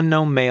 4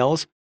 unknown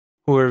males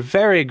who were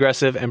very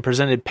aggressive and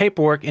presented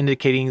paperwork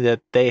indicating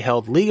that they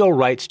held legal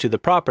rights to the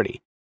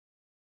property.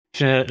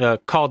 Shanetta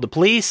called the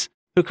police,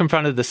 who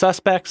confronted the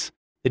suspects.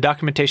 The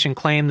documentation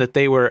claimed that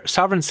they were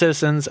sovereign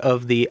citizens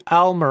of the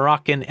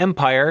Al-Moroccan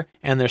Empire,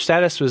 and their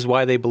status was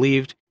why they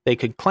believed they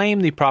could claim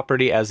the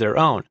property as their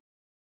own.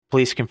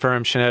 Police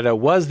confirmed Shanetta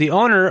was the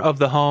owner of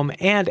the home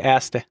and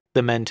asked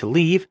the men to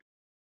leave.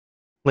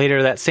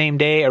 Later that same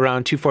day,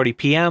 around 2:40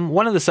 p.m.,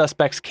 one of the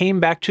suspects came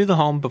back to the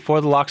home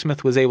before the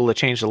locksmith was able to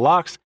change the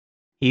locks.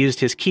 He used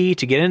his key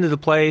to get into the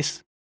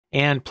place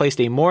and placed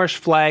a Moorish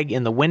flag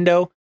in the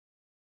window.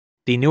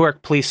 The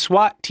Newark Police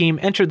SWAT team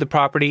entered the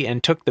property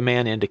and took the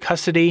man into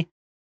custody.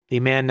 The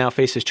man now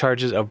faces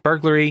charges of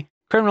burglary,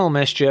 criminal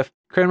mischief,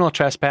 criminal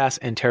trespass,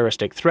 and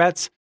terroristic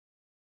threats.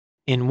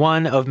 In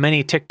one of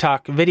many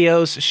TikTok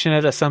videos,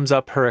 Shanetta sums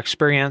up her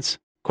experience,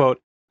 quote,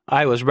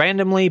 I was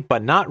randomly,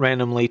 but not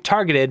randomly,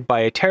 targeted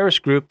by a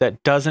terrorist group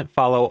that doesn't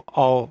follow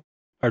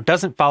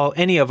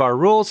any of our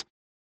rules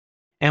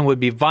and would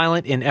be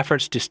violent in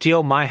efforts to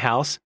steal my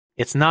house.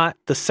 It's not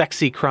the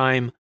sexy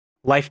crime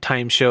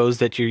Lifetime shows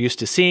that you're used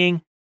to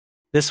seeing.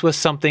 This was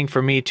something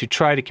for me to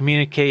try to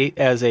communicate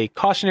as a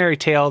cautionary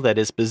tale that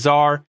is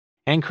bizarre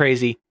and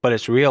crazy, but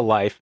it's real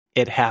life.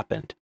 It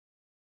happened.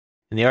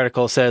 And the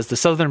article says the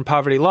Southern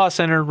Poverty Law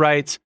Center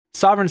writes,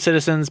 sovereign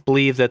citizens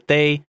believe that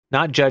they,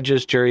 not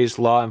judges, juries,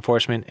 law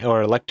enforcement,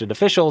 or elected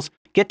officials,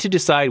 get to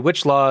decide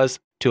which laws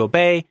to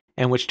obey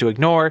and which to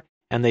ignore,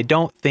 and they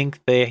don't think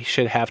they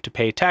should have to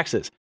pay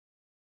taxes.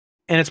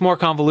 And it's more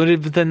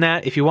convoluted than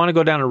that. If you want to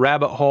go down a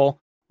rabbit hole,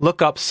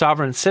 look up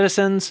sovereign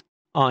citizens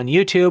on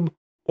YouTube,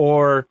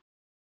 or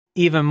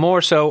even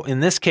more so in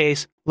this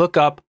case, look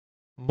up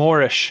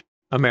Moorish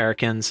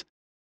Americans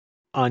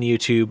on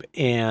YouTube,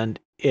 and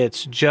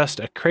it's just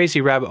a crazy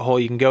rabbit hole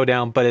you can go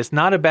down, but it's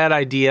not a bad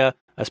idea,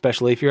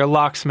 especially if you're a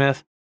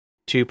locksmith,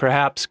 to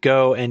perhaps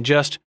go and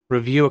just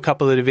review a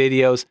couple of the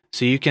videos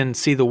so you can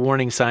see the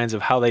warning signs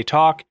of how they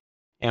talk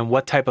and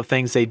what type of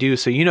things they do,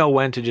 so you know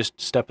when to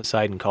just step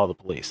aside and call the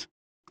police,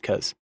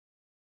 because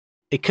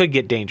it could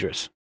get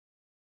dangerous.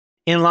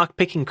 In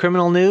lockpicking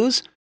criminal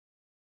news,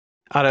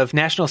 out of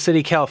National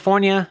City,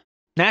 California,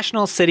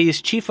 National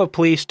City's chief of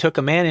police took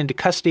a man into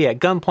custody at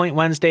gunpoint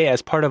Wednesday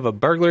as part of a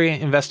burglary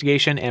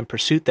investigation and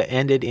pursuit that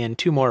ended in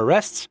 2 more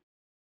arrests.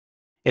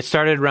 It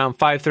started around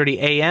 5:30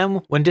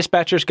 a.m. when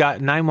dispatchers got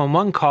a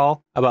 911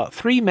 call about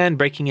 3 men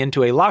breaking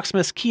into a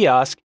locksmith's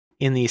kiosk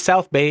in the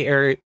South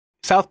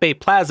Bay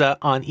Plaza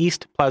on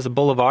East Plaza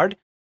Boulevard.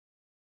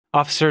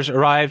 Officers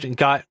arrived and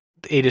got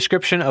a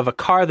description of a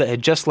car that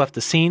had just left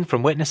the scene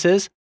from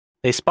witnesses.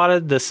 They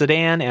spotted the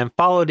sedan and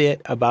followed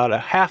it about a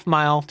half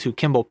mile to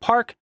Kimball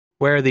Park,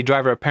 where the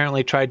driver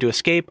apparently tried to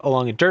escape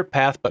along a dirt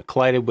path but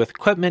collided with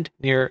equipment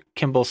near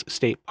Kimball's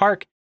State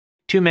Park.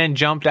 2 men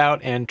jumped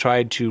out and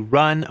tried to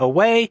run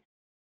away.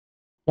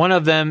 One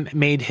of them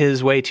made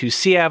his way to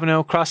C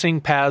Avenue, crossing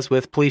paths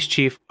with Police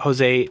Chief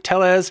Jose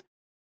Tellez,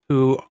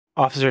 who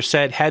officers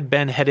said had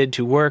been headed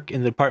to work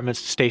in the department's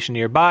station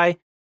nearby.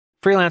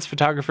 Freelance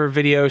photographer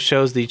video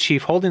shows the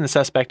chief holding the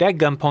suspect at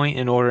gunpoint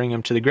and ordering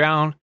him to the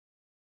ground.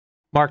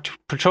 Marked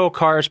patrol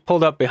cars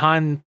pulled up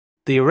behind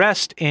the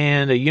arrest,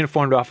 and a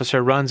uniformed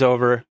officer runs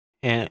over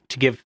to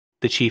give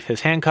the chief his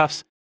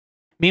handcuffs.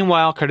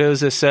 Meanwhile,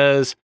 Cardoza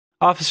says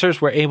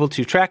officers were able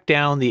to track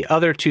down the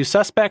other 2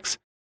 suspects.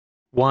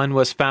 One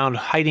was found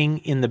hiding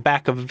in the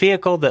back of a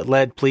vehicle that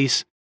led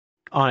police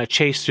on a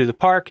chase through the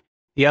park.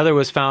 The other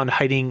was found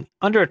hiding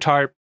under a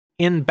tarp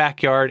in the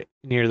backyard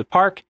near the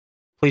park.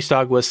 Police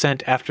dog was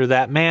sent after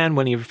that man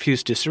when he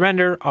refused to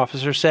surrender,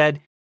 officer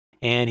said,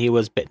 and he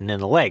was bitten in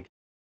the leg.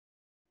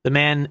 The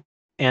man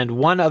and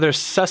one other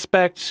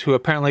suspect, who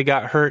apparently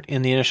got hurt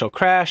in the initial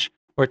crash,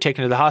 were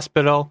taken to the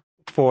hospital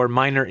for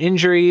minor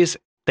injuries.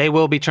 They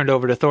will be turned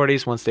over to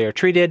authorities once they are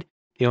treated.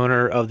 The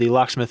owner of the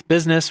locksmith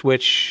business,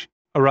 which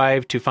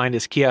arrived to find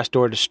his kiosk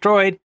door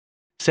destroyed,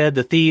 said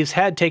the thieves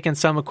had taken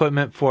some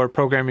equipment for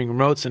programming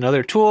remotes and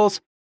other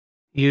tools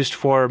used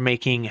for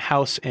making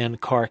house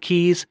and car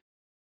keys,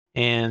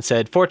 and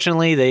said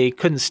fortunately they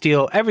couldn't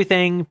steal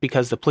everything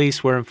because the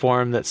police were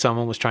informed that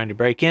someone was trying to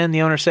break in.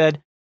 The owner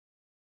said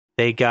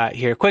they got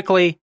here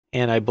quickly,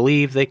 and I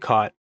believe they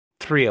caught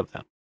 3 of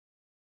them.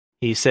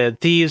 He said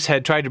thieves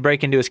had tried to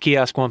break into his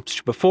kiosk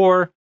once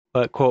before,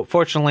 but, quote,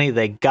 fortunately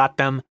they got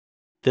them.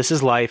 This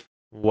is life.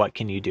 What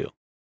can you do?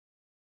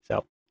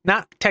 So,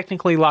 not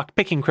technically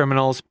lock-picking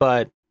criminals,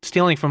 but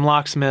stealing from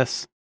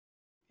locksmiths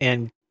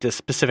and the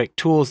specific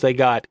tools they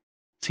got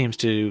seems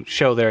to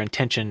show their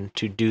intention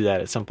to do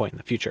that at some point in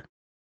the future.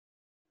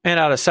 And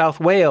out of South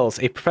Wales,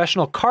 a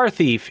professional car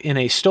thief in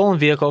a stolen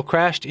vehicle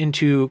crashed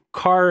into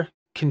car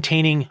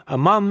containing a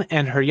mum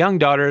and her young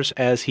daughters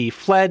as he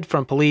fled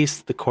from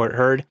police, the court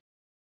heard.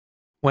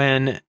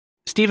 When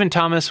Stephen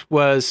Thomas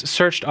was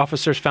searched,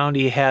 officers found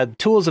he had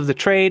tools of the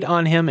trade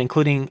on him,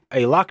 including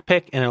a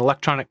lockpick and an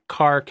electronic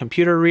car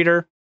computer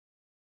reader.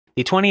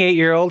 The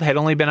 28-year-old had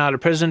only been out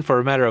of prison for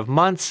a matter of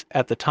months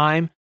at the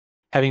time,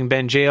 having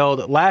been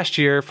jailed last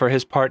year for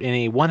his part in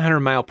a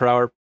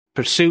 100-mile-per-hour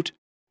pursuit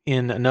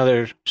in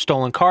another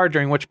stolen car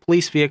during which a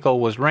police vehicle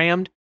was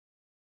rammed.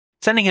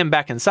 Sending him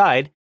back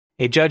inside,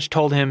 a judge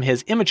told him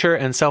his immature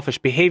and selfish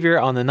behavior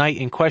on the night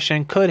in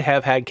question could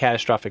have had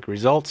catastrophic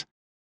results.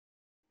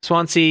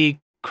 Swansea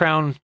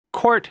Crown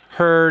Court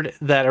heard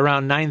that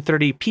around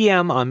 9:30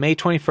 p.m. on May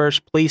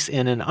 21st, police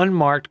in an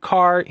unmarked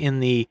car in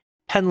the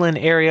Penlyn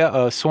area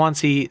of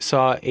Swansea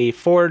saw a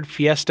Ford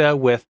Fiesta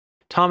with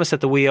Thomas at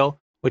the wheel,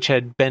 which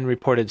had been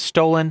reported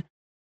stolen.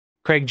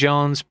 Craig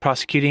Jones,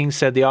 prosecuting,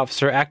 said the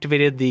officer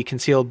activated the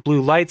concealed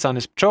blue lights on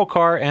his patrol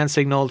car and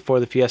signaled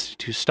for the Fiesta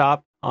to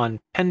stop on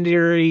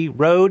Penderry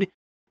Road,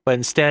 but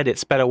instead it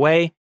sped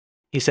away.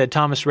 He said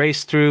Thomas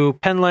raced through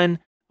Penlyn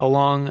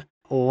along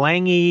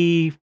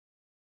Langy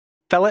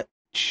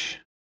Fellich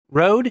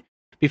Road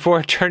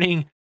before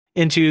turning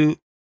into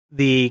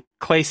the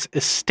Clace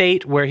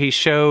Estate, where he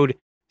showed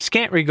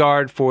scant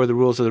regard for the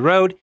rules of the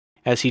road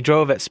as he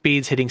drove at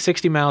speeds hitting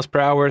 60 miles per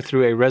hour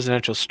through a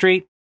residential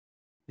street.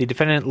 The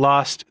defendant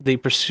lost the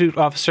pursuit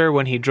officer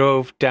when he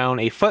drove down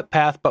a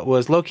footpath, but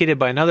was located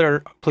by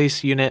another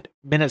police unit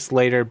minutes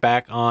later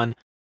back on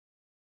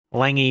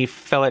Langy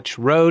Fellich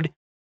Road.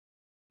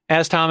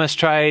 As Thomas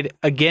tried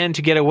again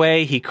to get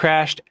away, he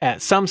crashed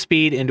at some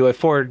speed into a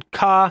Ford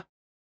Ka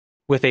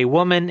with a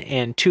woman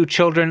and 2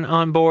 children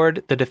on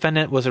board. The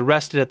defendant was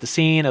arrested at the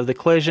scene of the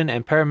collision,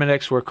 and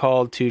paramedics were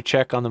called to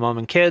check on the mom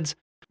and kids.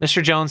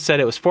 Mr. Jones said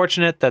it was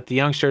fortunate that the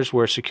youngsters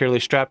were securely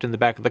strapped in the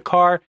back of the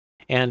car,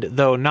 and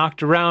though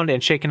knocked around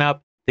and shaken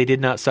up, they did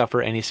not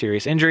suffer any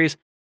serious injuries.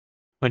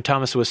 When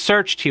Thomas was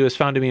searched, he was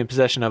found to be in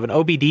possession of an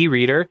OBD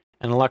reader,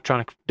 an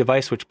electronic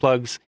device which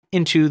plugs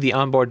into the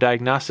onboard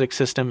diagnostic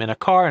system in a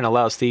car and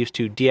allows thieves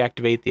to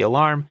deactivate the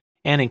alarm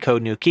and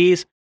encode new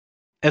keys,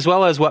 as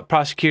well as what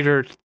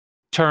prosecutor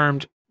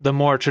termed the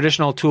more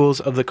traditional tools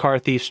of the car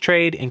thief's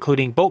trade,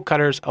 including bolt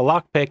cutters, a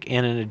lockpick,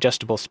 and an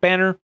adjustable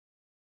spanner.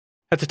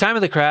 At the time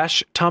of the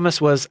crash, Thomas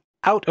was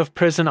out of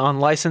prison on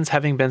license,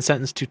 having been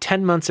sentenced to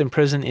 10 months in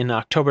prison in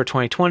October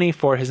 2020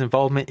 for his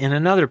involvement in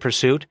another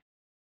pursuit.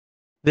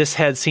 This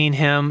had seen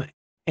him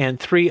and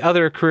 3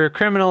 other career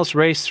criminals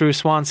race through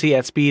Swansea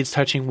at speeds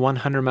touching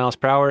 100 miles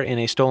per hour in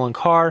a stolen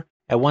car,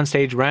 at one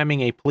stage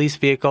ramming a police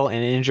vehicle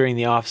and injuring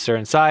the officer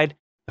inside.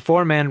 The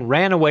 4 men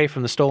ran away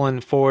from the stolen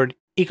Ford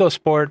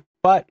EcoSport,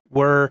 but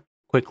were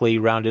quickly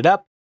rounded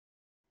up.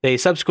 They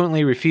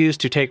subsequently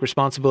refused to take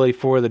responsibility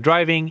for the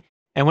driving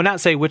and would not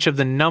say which of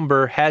the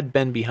number had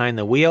been behind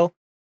the wheel.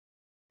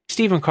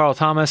 Stephen Carl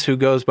Thomas, who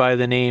goes by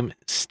the name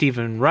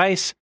Stephen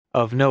Rice,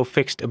 of no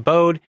fixed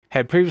abode,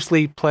 had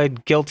previously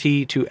pled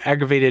guilty to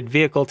aggravated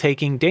vehicle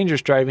taking,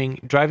 dangerous driving,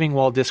 driving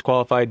while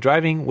disqualified,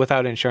 driving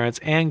without insurance,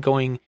 and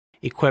going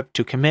equipped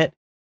to commit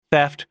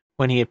theft.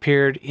 When he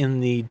appeared in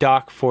the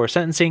dock for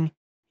sentencing,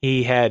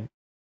 he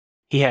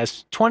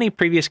has 20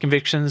 previous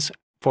convictions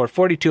for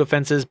 42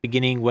 offenses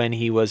beginning when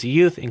he was a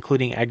youth,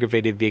 including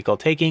aggravated vehicle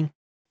taking,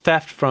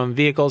 theft from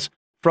vehicles,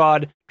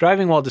 fraud,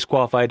 driving while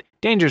disqualified,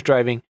 dangerous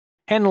driving,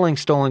 handling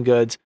stolen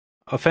goods,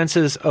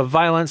 offenses of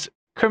violence,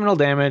 criminal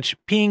damage,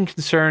 being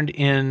concerned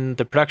in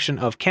the production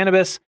of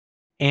cannabis,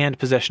 and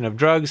possession of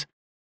drugs.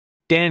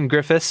 Dan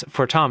Griffiths,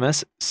 for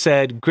Thomas,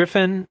 said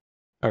given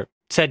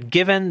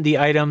the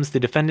items the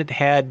defendant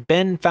had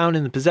been found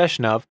in the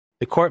possession of,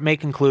 the court may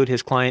conclude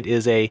his client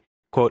is a,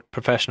 quote,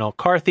 professional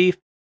car thief.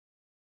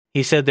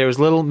 He said there was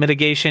little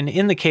mitigation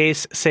in the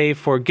case, save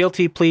for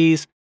guilty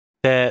pleas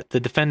that the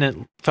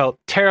defendant felt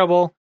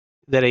terrible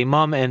that a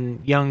mom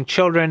and young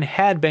children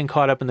had been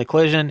caught up in the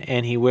collision,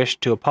 and he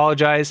wished to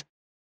apologize.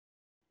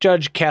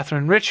 Judge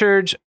Catherine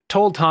Richards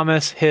told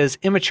Thomas his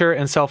immature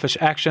and selfish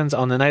actions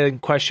on the night in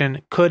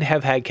question could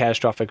have had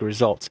catastrophic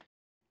results.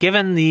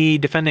 Given the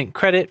defendant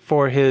credit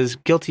for his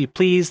guilty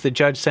pleas, the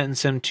judge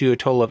sentenced him to a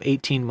total of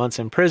 18 months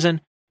in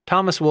prison.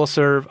 Thomas will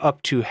serve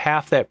up to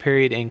half that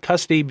period in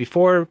custody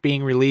before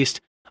being released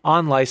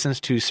on license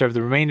to serve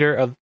the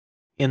remainder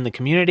in the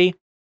community.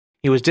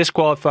 He was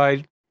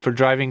disqualified for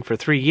driving for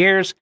 3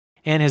 years,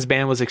 and his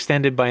ban was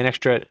extended by an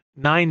extra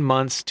 9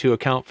 months to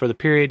account for the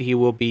period he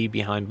will be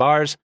behind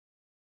bars.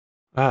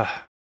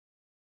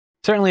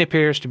 Certainly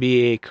appears to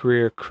be a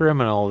career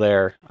criminal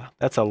there.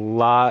 That's a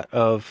lot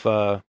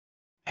of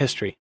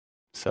history.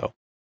 So,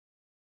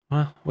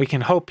 well, we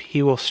can hope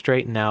he will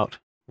straighten out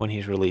when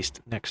he's released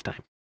next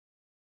time.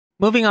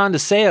 Moving on to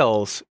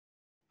sales.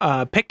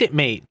 Picked It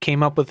Mate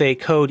came up with a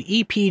code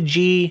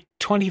EPG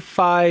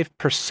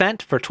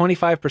 25% for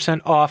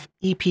 25% off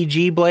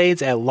EPG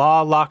blades at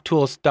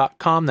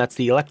lawlocktools.com. That's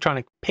the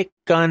electronic pick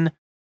gun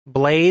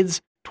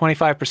blades,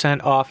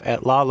 25% off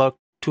at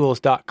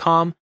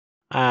lawlocktools.com.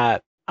 I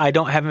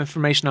don't have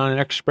information on an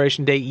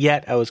expiration date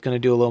yet. I was going to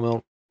do a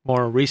little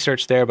more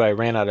research there, but I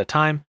ran out of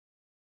time.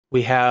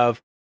 We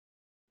have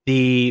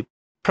the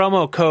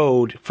promo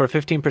code for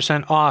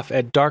 15% off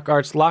at Dark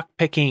Arts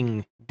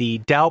Lockpicking, the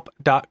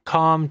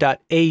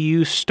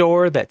dalp.com.au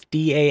store. That's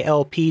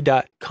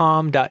dalp.com.au.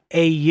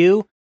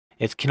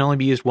 It can only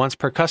be used once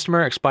per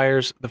customer.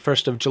 Expires the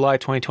 1st of July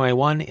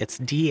 2021. It's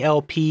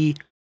DLP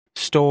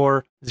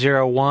Store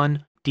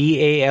 01.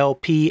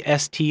 DALP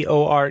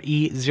STORE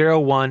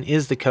 01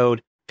 is the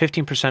code.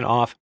 15%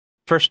 off.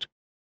 First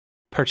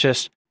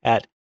purchase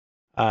at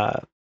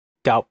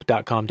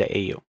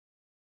dalp.com.au.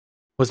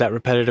 Was that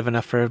repetitive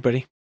enough for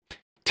everybody?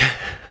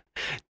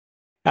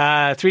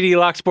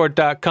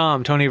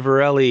 3DLocksport.com, Tony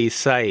Varelli's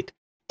site.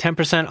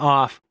 10%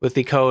 off with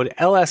the code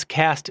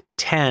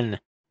LSCast10.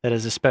 That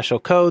is a special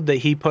code that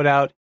he put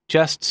out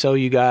just so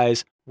you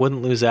guys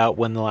wouldn't lose out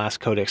when the last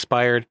code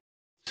expired.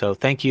 So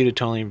thank you to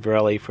Tony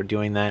Varelli for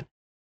doing that.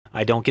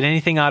 I don't get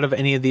anything out of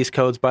any of these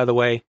codes, by the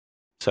way.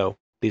 So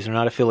these are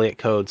not affiliate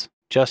codes,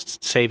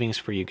 just savings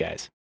for you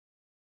guys.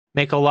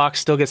 Mako Locks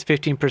still gets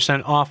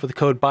 15% off with the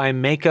code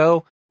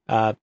BYMAKO.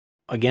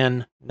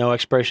 Again, no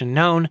expiration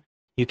known.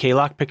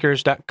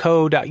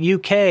 uklockpickers.co.uk,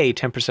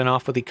 10%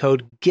 off with the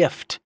code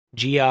GIFT,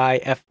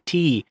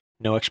 GIFT,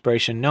 no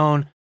expiration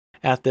known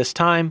at this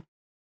time.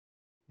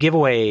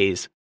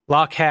 Giveaways.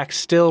 Lockhack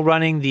still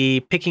running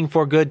the Picking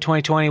for Good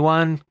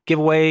 2021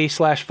 giveaway /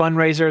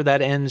 fundraiser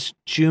that ends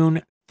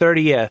June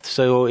 30th.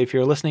 So if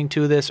you're listening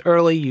to this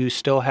early, you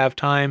still have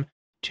time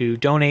to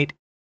donate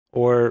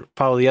or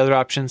follow the other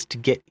options to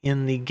get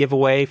in the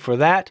giveaway for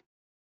that.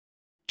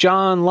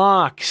 John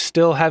Locke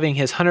still having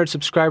his 100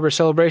 subscriber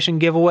celebration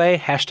giveaway,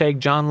 hashtag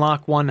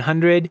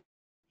JohnLocke100.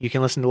 You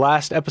can listen to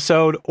last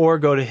episode or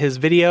go to his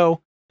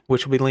video,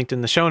 which will be linked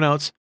in the show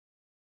notes.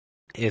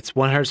 It's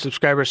 100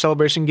 subscriber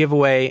celebration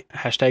giveaway,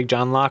 hashtag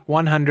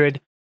JohnLocke100,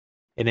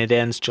 and it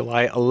ends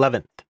July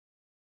 11th.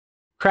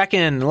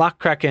 Kraken, Lock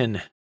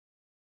Kraken,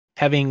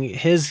 having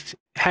his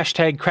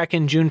hashtag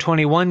Kraken June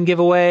 21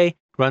 giveaway,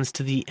 runs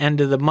to the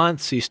end of the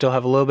month, so you still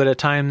have a little bit of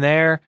time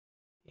there.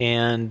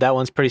 And that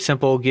one's pretty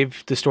simple.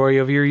 Give the story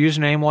of your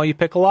username while you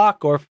pick a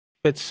lock, or if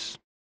it's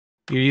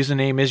your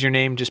username is your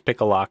name, just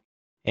pick a lock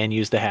and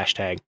use the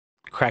hashtag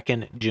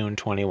Kraken June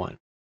 21.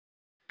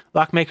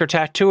 Lockmaker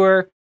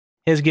Tattooer,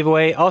 his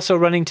giveaway also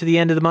running to the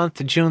end of the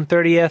month, June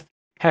 30th.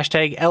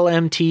 Hashtag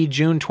LMT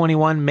June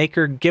 21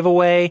 Maker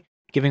Giveaway,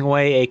 giving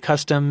away a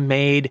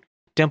custom-made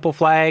dimple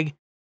flag.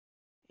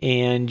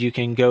 And you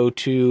can go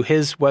to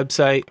his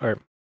website, or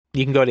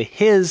you can go to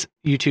his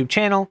YouTube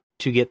channel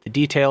to get the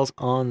details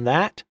on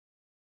that.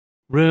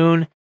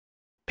 Rune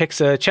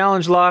picks a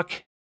challenge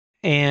lock,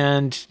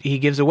 and he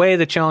gives away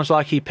the challenge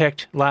lock he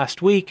picked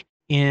last week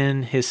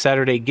in his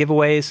Saturday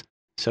giveaways.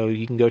 So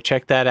you can go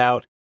check that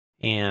out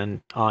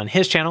and on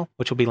his channel,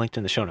 which will be linked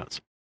in the show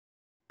notes.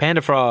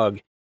 Panda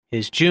Frog,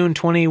 his June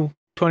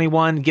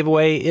 2021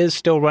 giveaway is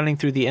still running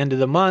through the end of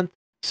the month.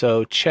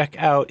 So check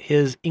out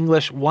his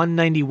English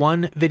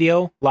 191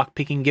 video,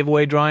 lockpicking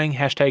giveaway drawing,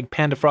 hashtag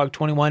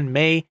PandaFrog21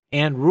 May,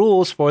 and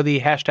rules for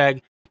the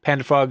hashtag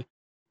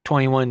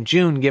PandaFrog21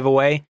 June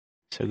giveaway.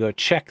 So go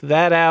check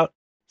that out.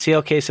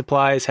 CLK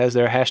Supplies has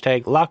their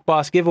hashtag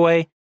LockBoss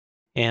giveaway,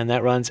 and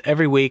that runs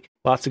every week.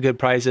 Lots of good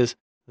prizes.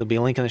 There'll be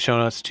a link in the show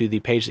notes to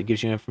the page that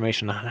gives you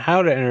information on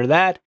how to enter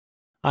that.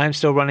 I'm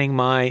still running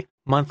my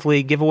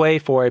monthly giveaway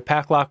for a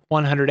Packlock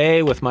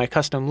 100A with my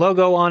custom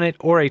logo on it,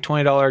 or a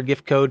 $20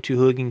 gift code to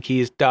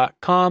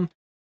hooligankeys.com.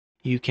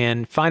 You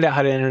can find out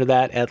how to enter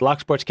that at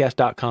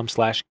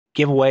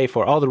locksportscast.com/giveaway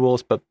for all the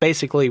rules, but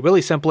basically,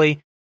 really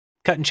simply,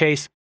 cut and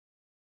chase.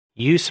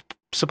 You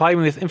supply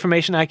me with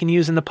information I can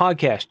use in the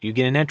podcast. You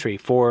get an entry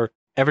for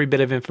every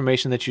bit of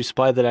information that you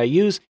supply that I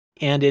use,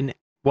 and in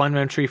one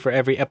entry for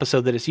every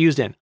episode that it's used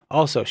in.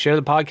 Also, share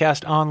the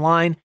podcast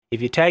online.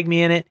 If you tag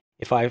me in it,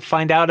 if I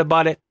find out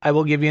about it, I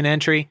will give you an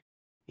entry.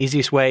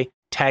 Easiest way,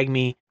 tag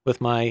me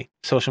with my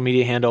social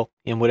media handle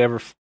in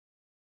whatever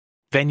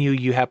venue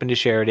you happen to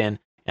share it in,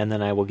 and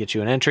then I will get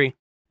you an entry.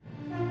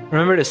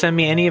 Remember to send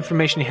me any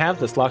information you have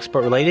that's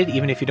Locksport related,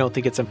 even if you don't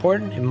think it's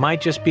important. It might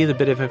just be the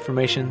bit of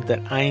information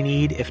that I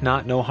need. If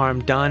not, no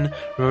harm done.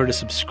 Remember to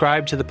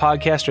subscribe to the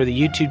podcast or the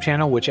YouTube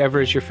channel, whichever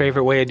is your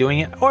favorite way of doing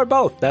it, or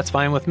both. That's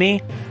fine with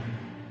me.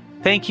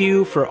 Thank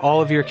you for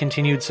all of your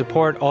continued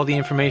support, all the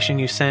information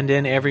you send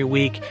in every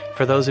week.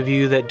 For those of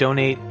you that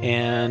donate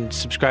and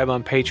subscribe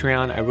on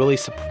Patreon, I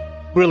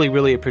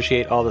really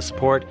appreciate all the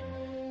support.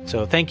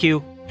 So thank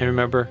you, and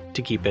remember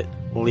to keep it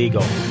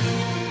legal.